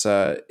 it's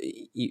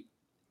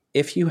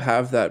if you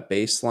have that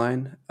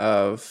baseline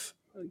of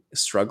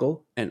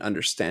struggle and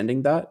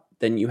understanding that,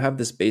 then you have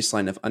this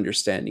baseline of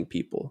understanding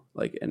people,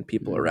 like, and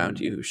people around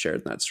Mm. you who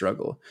shared that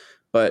struggle.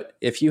 But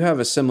if you have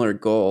a similar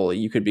goal,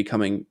 you could be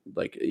coming,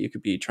 like, you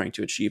could be trying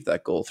to achieve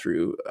that goal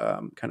through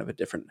kind of a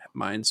different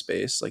mind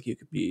space. Like you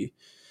could be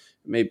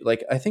maybe,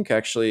 like, I think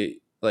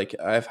actually, like,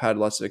 I've had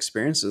lots of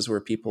experiences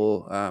where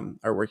people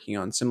are working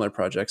on similar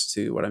projects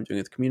to what I'm doing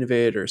with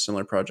Communiivate, or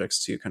similar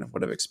projects to kind of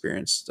what I've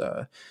experienced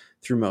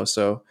through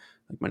MOSO,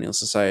 like Money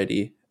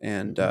Society.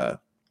 And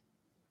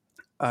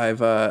I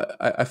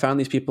found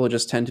these people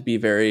just tend to be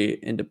very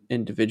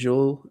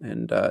individual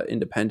and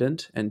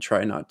independent, and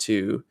try not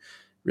to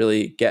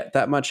really get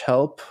that much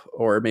help,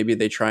 or maybe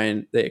they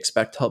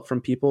expect help from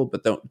people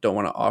but don't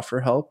want to offer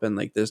help. And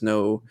like there's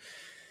no,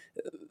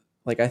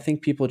 like, I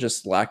think people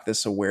just lack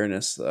this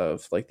awareness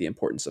of like the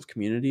importance of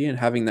community, and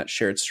having that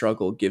shared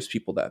struggle gives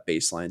people that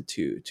baseline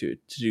to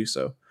do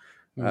so.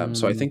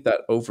 So I Mm. think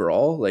that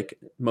overall, like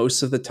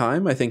most of the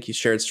time, I think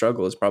shared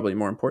struggle is probably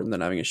more important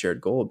than having a shared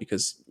goal,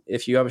 because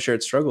if you have a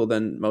shared struggle,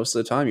 then most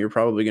of the time you're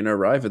probably going to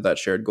arrive at that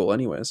shared goal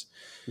anyways.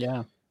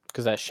 Yeah,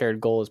 because that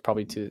shared goal is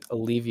probably to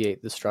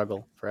alleviate the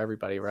struggle for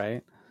everybody,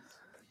 right?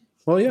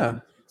 Well, That yeah,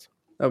 makes sense.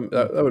 Mm.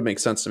 that would make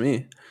sense to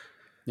me.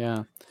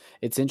 Yeah,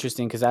 it's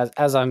interesting, because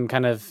as I'm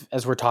kind of,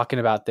 as we're talking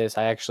about this,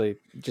 I actually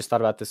just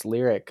thought about this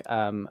lyric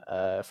from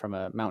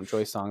a Mount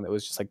Joy song that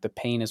was just like, "The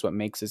pain is what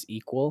makes us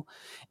equal,"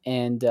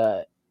 and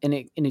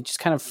it just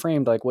kind of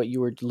framed like what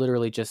you were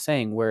literally just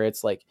saying, where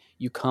it's like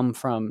you come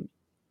from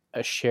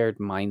a shared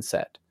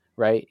mindset,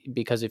 right?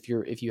 Because if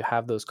you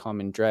have those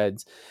common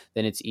dreads,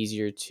 then it's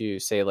easier to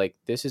say like,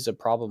 this is a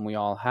problem we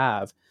all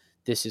have,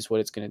 this is what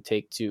it's going to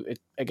take to,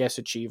 I guess,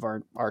 achieve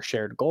our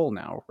shared goal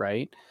now,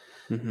 right?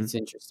 Hmm. It's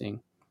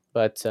interesting.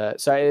 But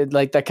so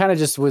like that kind of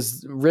just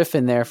was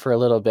riffing there for a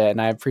little bit,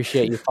 and I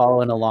appreciate you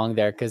following along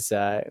there because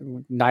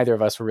neither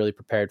of us were really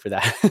prepared for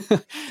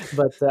that.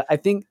 But I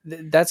think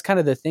that's kind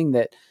of the thing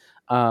that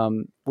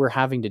we're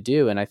having to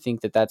do, and I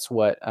think that that's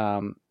what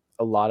a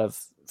lot of,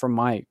 from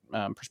my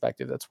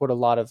perspective, that's what a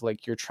lot of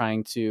like you're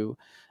trying to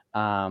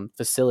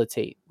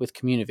facilitate with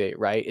Communiivate,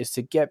 right? Is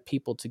to get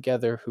people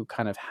together who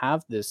kind of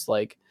have this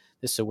like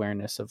this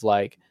awareness of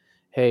like,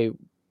 hey,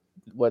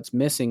 what's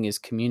missing is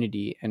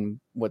community, and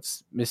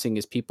what's missing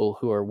is people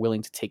who are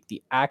willing to take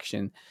the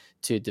action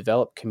to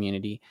develop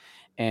community.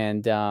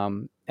 And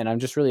I'm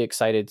just really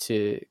excited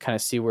to kind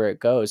of see where it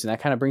goes. And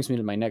that kind of brings me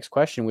to my next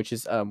question, which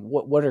is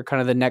what are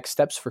kind of the next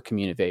steps for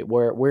Communiivate?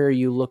 Where are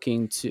you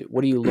looking to,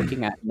 what are you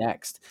looking at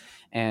next,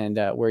 and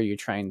where are you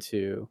trying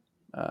to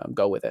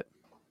go with it?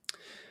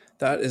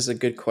 That is a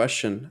good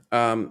question.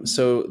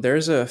 So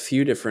there's a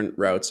few different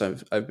routes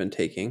I've been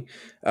taking.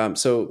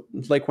 So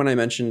like when I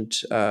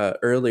mentioned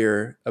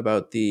earlier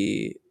about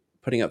the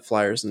putting up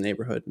flyers in the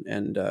neighborhood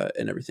and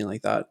everything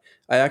like that,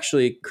 I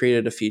actually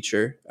created a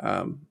feature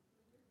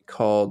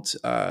called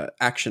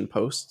action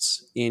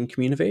posts in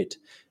Communiivate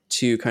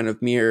to kind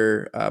of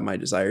mirror my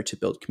desire to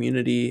build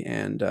community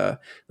and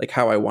like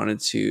how I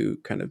wanted to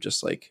kind of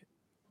just like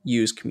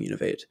use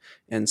Communiivate.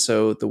 And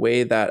so the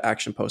way that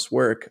action posts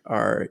work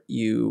are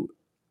you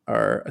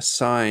are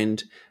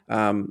assigned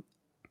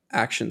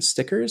action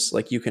stickers.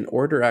 Like you can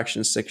order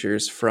action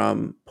stickers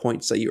from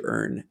points that you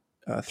earn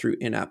through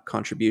in-app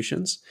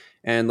contributions.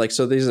 And like,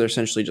 so these are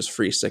essentially just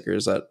free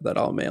stickers that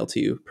I'll mail to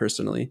you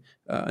personally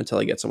until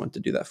I get someone to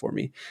do that for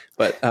me.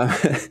 But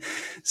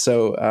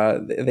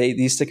so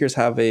these stickers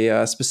have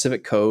a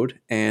specific code,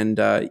 and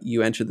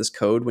you enter this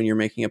code when you're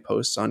making a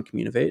post on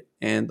Communiivate.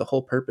 And the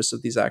whole purpose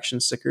of these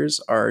action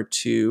stickers are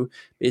to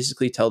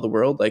basically tell the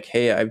world like,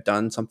 hey, I've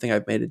done something,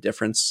 I've made a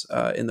difference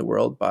in the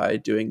world by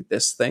doing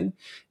this thing.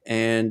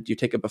 And you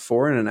take a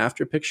before and an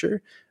after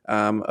picture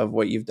of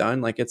what you've done.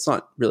 Like it's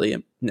not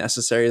really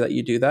necessary that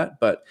you do that,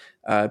 but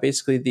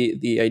basically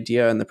the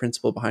idea and the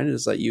principle behind it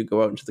is that you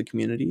go out into the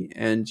community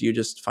and you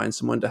just find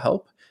someone to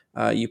help.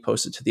 You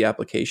post it to the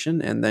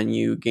application, and then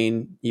you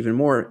gain even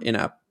more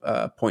in-app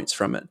points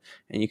from it,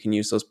 and you can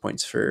use those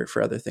points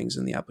for other things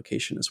in the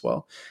application as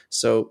well.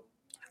 So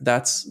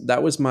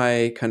that was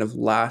my kind of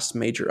last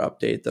major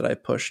update that I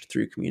pushed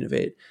through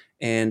Communiivate,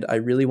 and I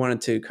really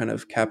wanted to kind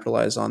of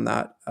capitalize on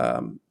that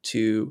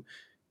to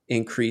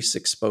increase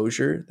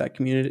exposure that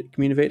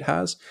Communiivate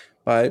has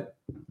by,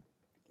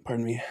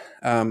 pardon me,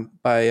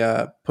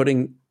 by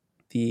putting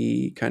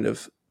the kind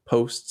of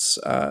posts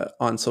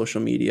on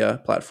social media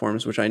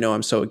platforms, which I know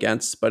I'm so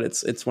against, but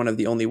it's one of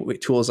the only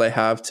tools I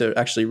have to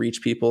actually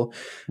reach people.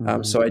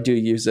 So I do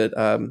use it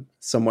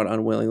somewhat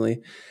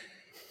unwillingly.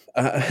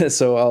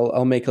 So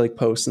I'll make like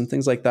posts and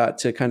things like that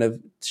to kind of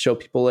show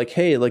people like,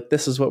 hey, like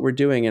this is what we're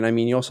doing. And I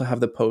mean, you also have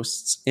the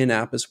posts in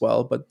app as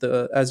well, but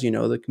as you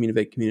know, the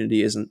Communiivate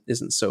community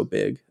isn't so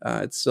big.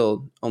 It's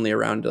still only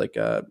around like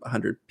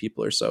 100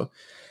 people or so.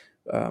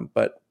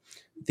 But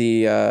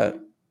the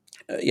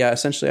yeah,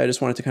 essentially, I just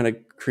wanted to kind of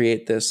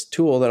create this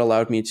tool that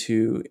allowed me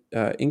to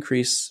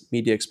increase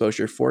media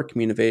exposure for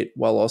Communiivate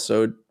while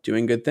also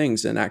doing good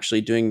things and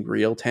actually doing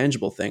real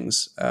tangible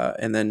things,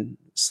 and then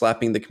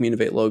slapping the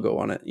Communiivate logo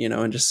on it,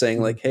 and just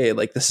saying like, hey,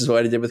 like this is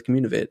what I did with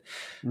Communiivate.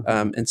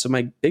 And so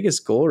my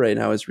biggest goal right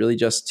now is really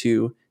just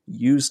to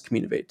use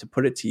Communiivate, to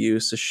put it to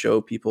use, to show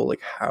people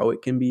like how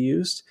it can be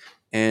used.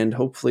 And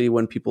hopefully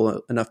when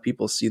enough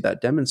people see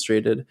that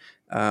demonstrated,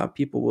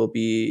 people will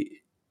be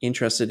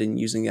interested in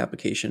using the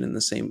application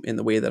in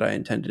the way that I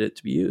intended it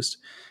to be used.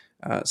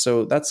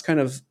 So that's kind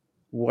of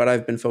what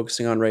I've been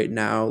focusing on right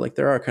now. Like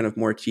there are kind of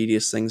more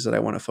tedious things that I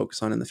want to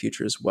focus on in the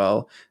future as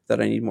well,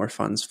 that I need more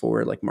funds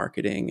for, like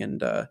marketing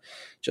and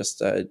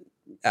just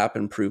app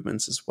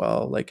improvements as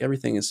well. Like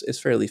everything is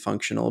fairly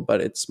functional,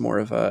 but it's more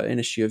of an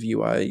issue of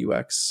UI,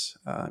 UX,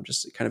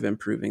 just kind of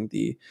improving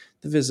the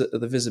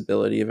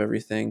visibility of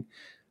everything,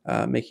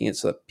 making it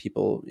so that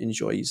people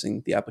enjoy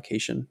using the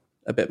application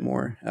a bit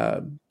more,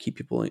 keep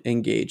people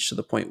engaged to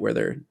the point where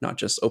they're not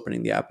just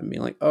opening the app and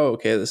being like, oh,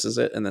 okay, this is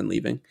it, and then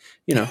leaving,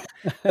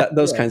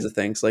 those kinds of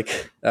things.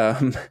 Like,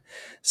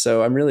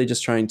 so I'm really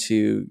just trying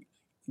to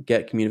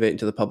get Communiivate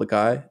into the public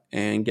eye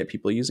and get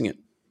people using it.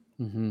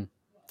 Mm-hmm.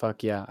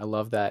 Fuck yeah, I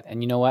love that.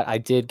 And you know what? I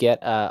did get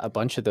a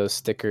bunch of those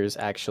stickers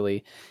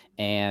actually,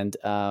 and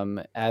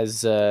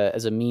as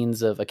a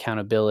means of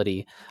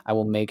accountability, I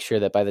will make sure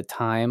that by the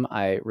time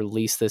I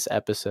release this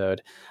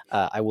episode,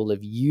 I will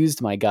have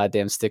used my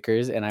goddamn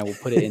stickers, and I will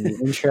put it in the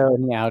intro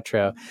and the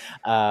outro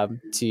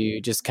to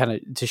just kind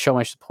of to show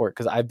my support,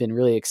 because I've been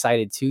really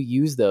excited to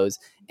use those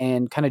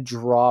and kind of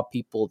draw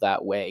people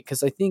that way.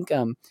 Because I think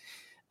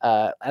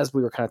as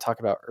we were kind of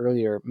talking about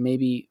earlier,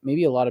 maybe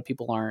a lot of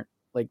people aren't,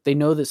 like, they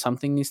know that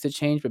something needs to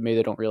change, but maybe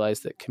they don't realize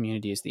that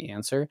community is the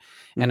answer.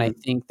 Mm-hmm. And I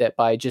think that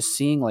by just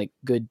seeing like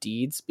good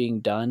deeds being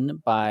done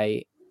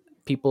by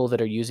people that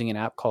are using an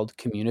app called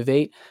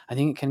Communiivate, I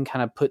think it can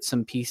kind of put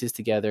some pieces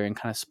together and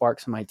kind of spark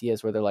some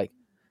ideas where they're like,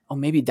 oh,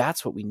 maybe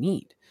that's what we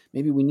need.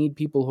 maybe we need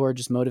people who are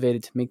just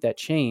motivated to make that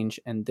change.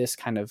 And this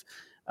kind of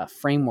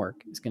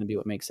framework is going to be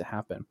what makes it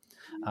happen.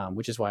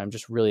 Which is why I'm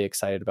just really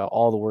excited about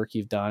all the work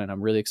you've done. And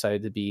I'm really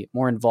excited to be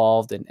more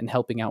involved and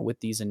helping out with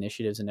these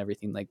initiatives and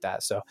everything like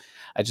that. So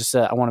I just,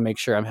 I want to make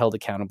sure I'm held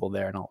accountable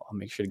there, and I'll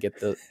make sure to get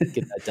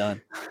that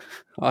done.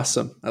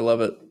 Awesome. I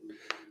love it.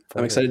 Perfect.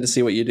 I'm excited to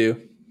see what you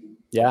do.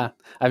 Yeah.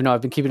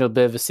 I've been keeping it a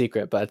bit of a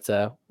secret, but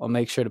I'll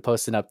make sure to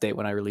post an update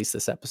when I release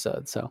this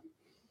episode. So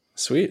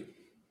sweet.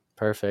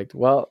 Perfect.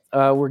 Well,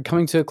 we're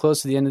coming to a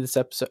close to the end of this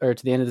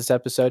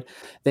episode,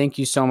 Thank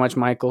you so much,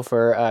 Michael,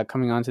 for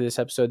coming on to this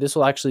episode. This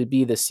will actually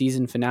be the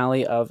season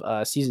finale of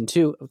season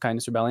 2 of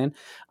Kindness Rebellion.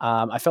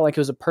 I felt like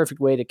it was a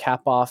perfect way to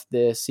cap off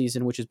this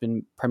season, which has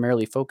been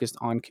primarily focused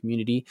on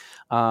community.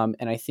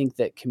 And I think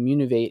that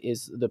Communiivate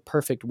is the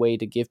perfect way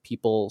to give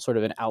people sort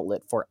of an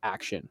outlet for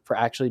action, for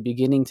actually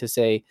beginning to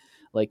say,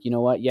 like, you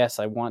know what? Yes,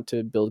 I want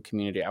to build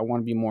community. I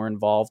want to be more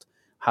involved.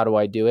 How do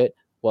I do it?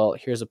 Well,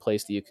 here's a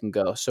place that you can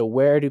go. So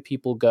where do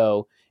people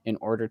go in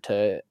order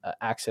to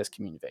access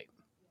Communiivate?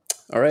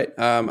 All right.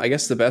 I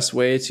guess the best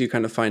way to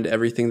kind of find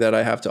everything that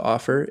I have to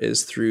offer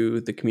is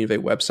through the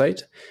Communiivate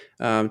website.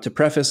 To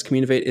preface,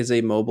 Communiivate is a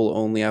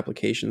mobile-only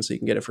application, so you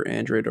can get it for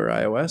Android or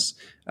iOS.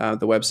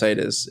 The website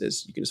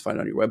is you can just find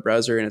it on your web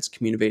browser, and it's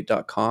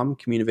communiivate.com.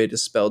 Communiivate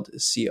is spelled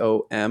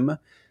COMMUN,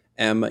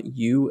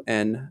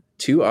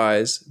 2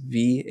 I's,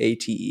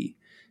 VATE.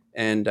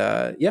 And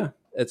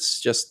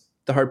it's just,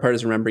 the hard part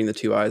is remembering the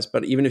 2 I's,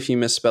 but even if you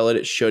misspell it,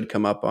 it should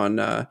come up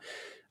on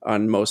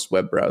most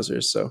web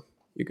browsers. So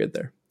you're good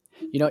there.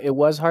 You know, it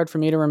was hard for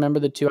me to remember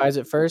the 2 I's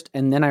at first,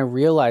 and then I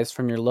realized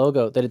from your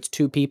logo that it's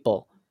 2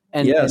 people.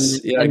 And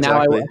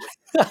exactly.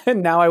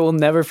 Now I will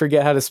never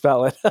forget how to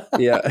spell it.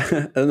 Yeah,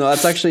 no,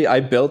 that's actually,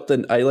 I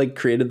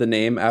created the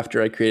name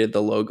after I created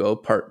the logo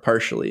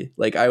partially.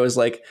 Like I was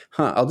like,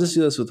 I'll just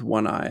do this with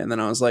 1 eye, and then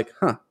I was like,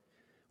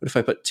 what if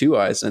I put 2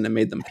 I's and it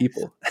made them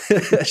people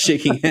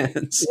shaking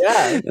hands?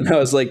 Yeah. And I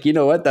was like, you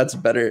know what? That's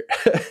better.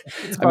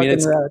 I mean,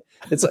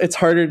 it's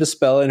harder to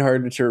spell and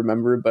harder to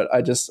remember, but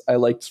I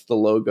liked the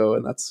logo,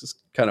 and that's just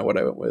kind of what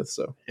I went with.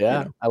 So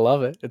yeah, I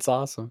love it. It's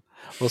awesome.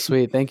 Well,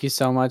 sweet. Thank you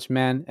so much,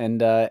 man.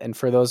 And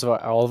for those of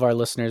all of our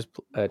listeners,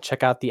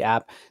 check out the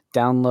app,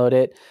 download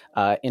it,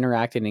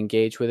 interact and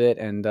engage with it,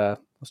 and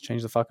let's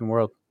change the fucking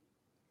world.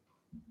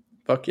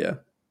 Fuck yeah.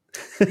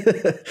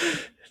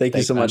 Thanks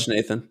you so much,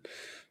 Nathan.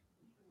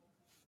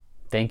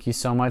 Thank you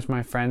so much,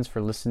 my friends,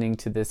 for listening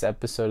to this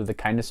episode of the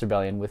Kindness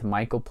Rebellion with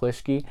Michael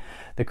Plischke,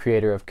 the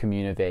creator of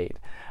Communiivate.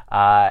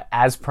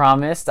 As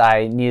promised,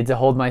 I needed to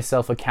hold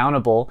myself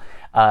accountable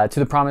to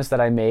the promise that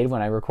I made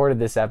when I recorded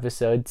this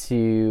episode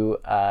to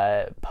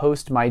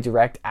post my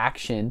direct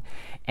action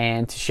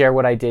and to share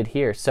what I did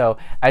here. So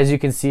as you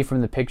can see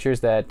from the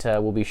pictures that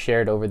will be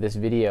shared over this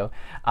video,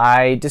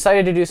 I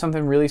decided to do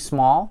something really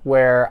small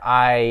where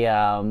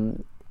I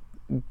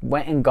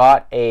went and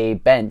got a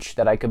bench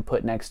that I could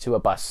put next to a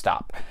bus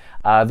stop.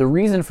 The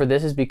reason for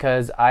this is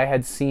because I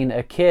had seen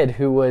a kid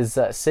who was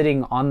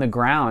sitting on the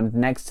ground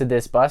next to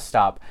this bus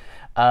stop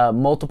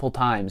multiple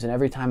times, and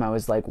every time I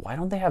was like, why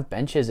don't they have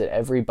benches at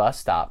every bus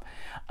stop?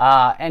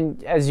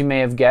 And as you may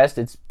have guessed,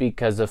 it's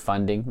because of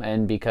funding,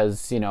 and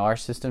because, you know, our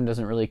system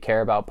doesn't really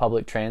care about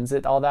public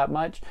transit all that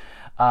much.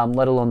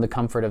 Let alone the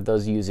comfort of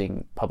those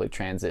using public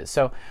transit.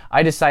 So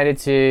I decided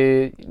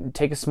to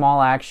take a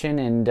small action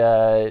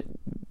and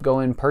go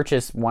and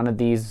purchase one of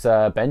these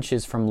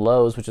benches from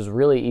Lowe's, which is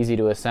really easy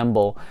to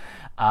assemble,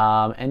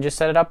 and just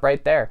set it up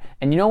right there.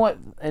 And you know what?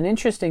 An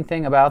interesting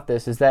thing about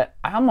this is that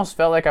I almost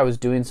felt like I was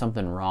doing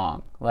something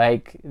wrong.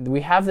 Like, we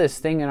have this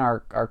thing in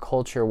our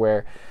culture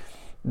where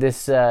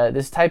this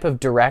type of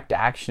direct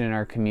action in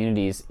our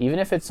communities, even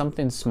if it's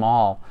something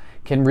small,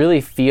 can really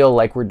feel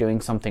like we're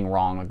doing something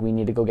wrong. Like we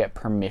need to go get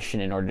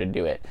permission in order to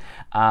do it.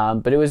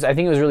 But I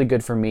think it was really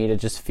good for me to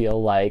just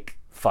feel like,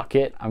 fuck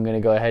it, I'm going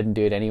to go ahead and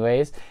do it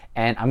anyways.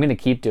 And I'm going to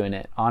keep doing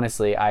it.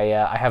 Honestly,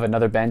 I have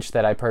another bench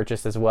that I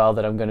purchased as well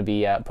that I'm going to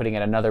be putting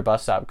at another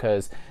bus stop,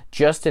 because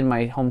just in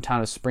my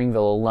hometown of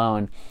Springville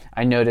alone,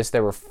 I noticed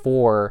there were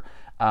 4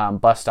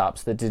 bus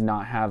stops that did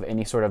not have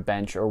any sort of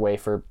bench or way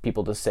for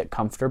people to sit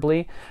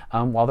comfortably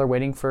while they're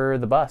waiting for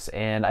the bus.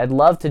 And I'd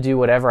love to do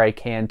whatever I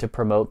can to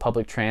promote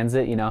public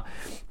transit. You know,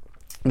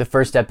 the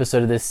first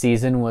episode of this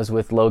season was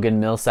with Logan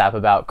Millsap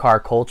about car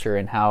culture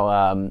and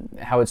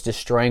how it's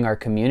destroying our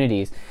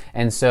communities.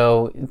 And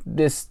so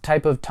this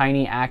type of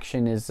tiny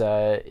action is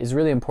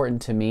really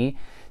important to me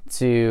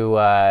to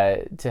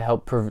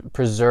help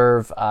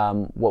preserve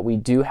what we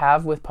do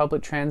have with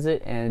public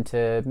transit, and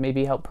to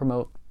maybe help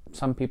promote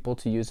some people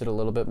to use it a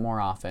little bit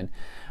more often.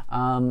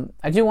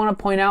 I do want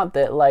to point out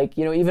that, like,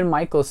 you know, even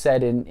Michael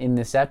said in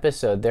this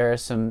episode, there are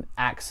some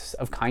acts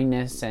of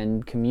kindness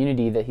and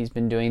community that he's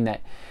been doing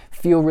that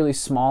feel really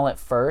small at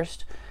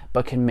first,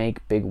 but can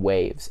make big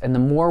waves. And the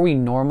more we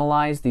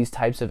normalize these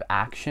types of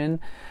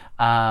action,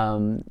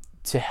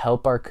 to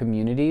help our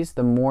communities,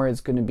 the more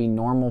it's going to be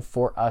normal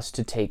for us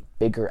to take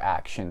bigger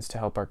actions to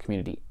help our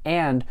community.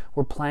 And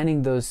we're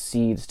planting those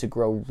seeds to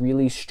grow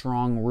really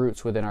strong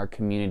roots within our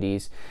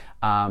communities,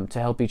 to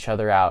help each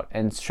other out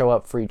and show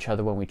up for each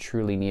other when we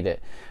truly need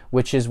it,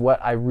 which is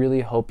what I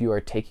really hope you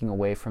are taking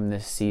away from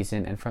this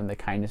season and from the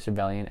Kindness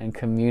Rebellion and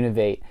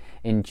Communiivate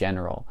in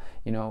general.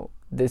 You know,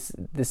 there's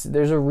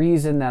a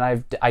reason that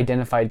I've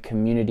identified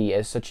community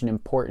as such an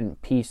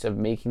important piece of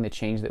making the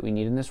change that we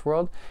need in this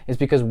world, is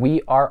because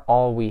we are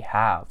all we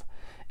have.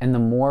 And the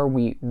more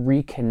we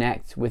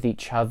reconnect with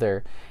each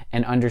other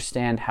and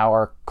understand how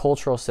our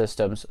cultural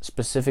systems,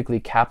 specifically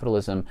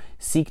capitalism,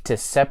 seek to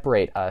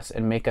separate us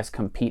and make us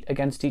compete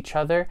against each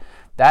other,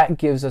 that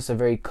gives us a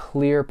very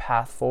clear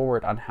path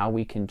forward on how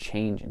we can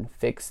change and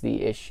fix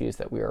the issues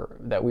that we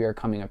are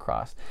coming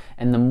across.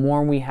 And the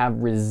more we have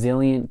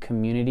resilient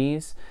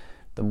communities,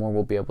 the more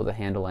we'll be able to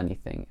handle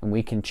anything, and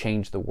we can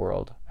change the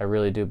world. I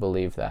really do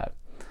believe that.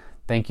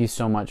 Thank you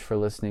so much for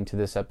listening to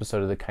this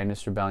episode of the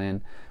Kindness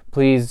Rebellion.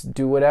 Please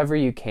do whatever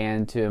you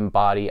can to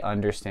embody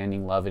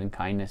understanding, love, and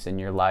kindness in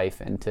your life,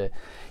 and to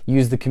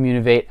use the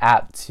Communiivate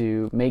app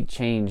to make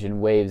change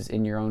in waves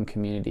in your own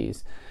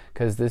communities,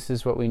 because this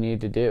is what we need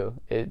to do.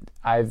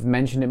 I've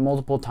mentioned it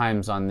multiple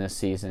times on this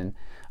season.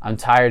 I'm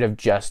tired of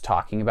just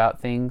talking about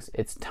things.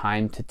 It's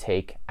time to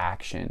take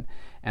action.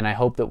 And I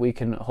hope that we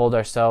can hold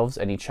ourselves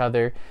and each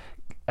other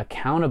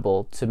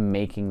accountable to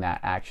making that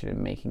action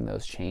and making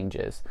those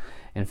changes.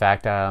 In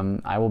fact,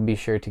 I will be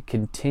sure to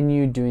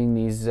continue doing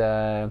these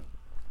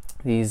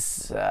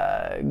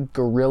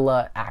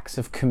guerrilla acts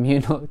of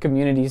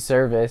community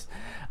service,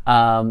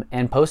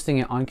 and posting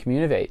it on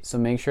Communiivate. So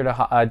make sure to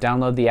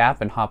download the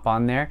app and hop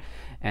on there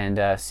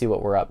and see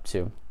what we're up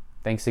to.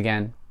 Thanks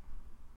again.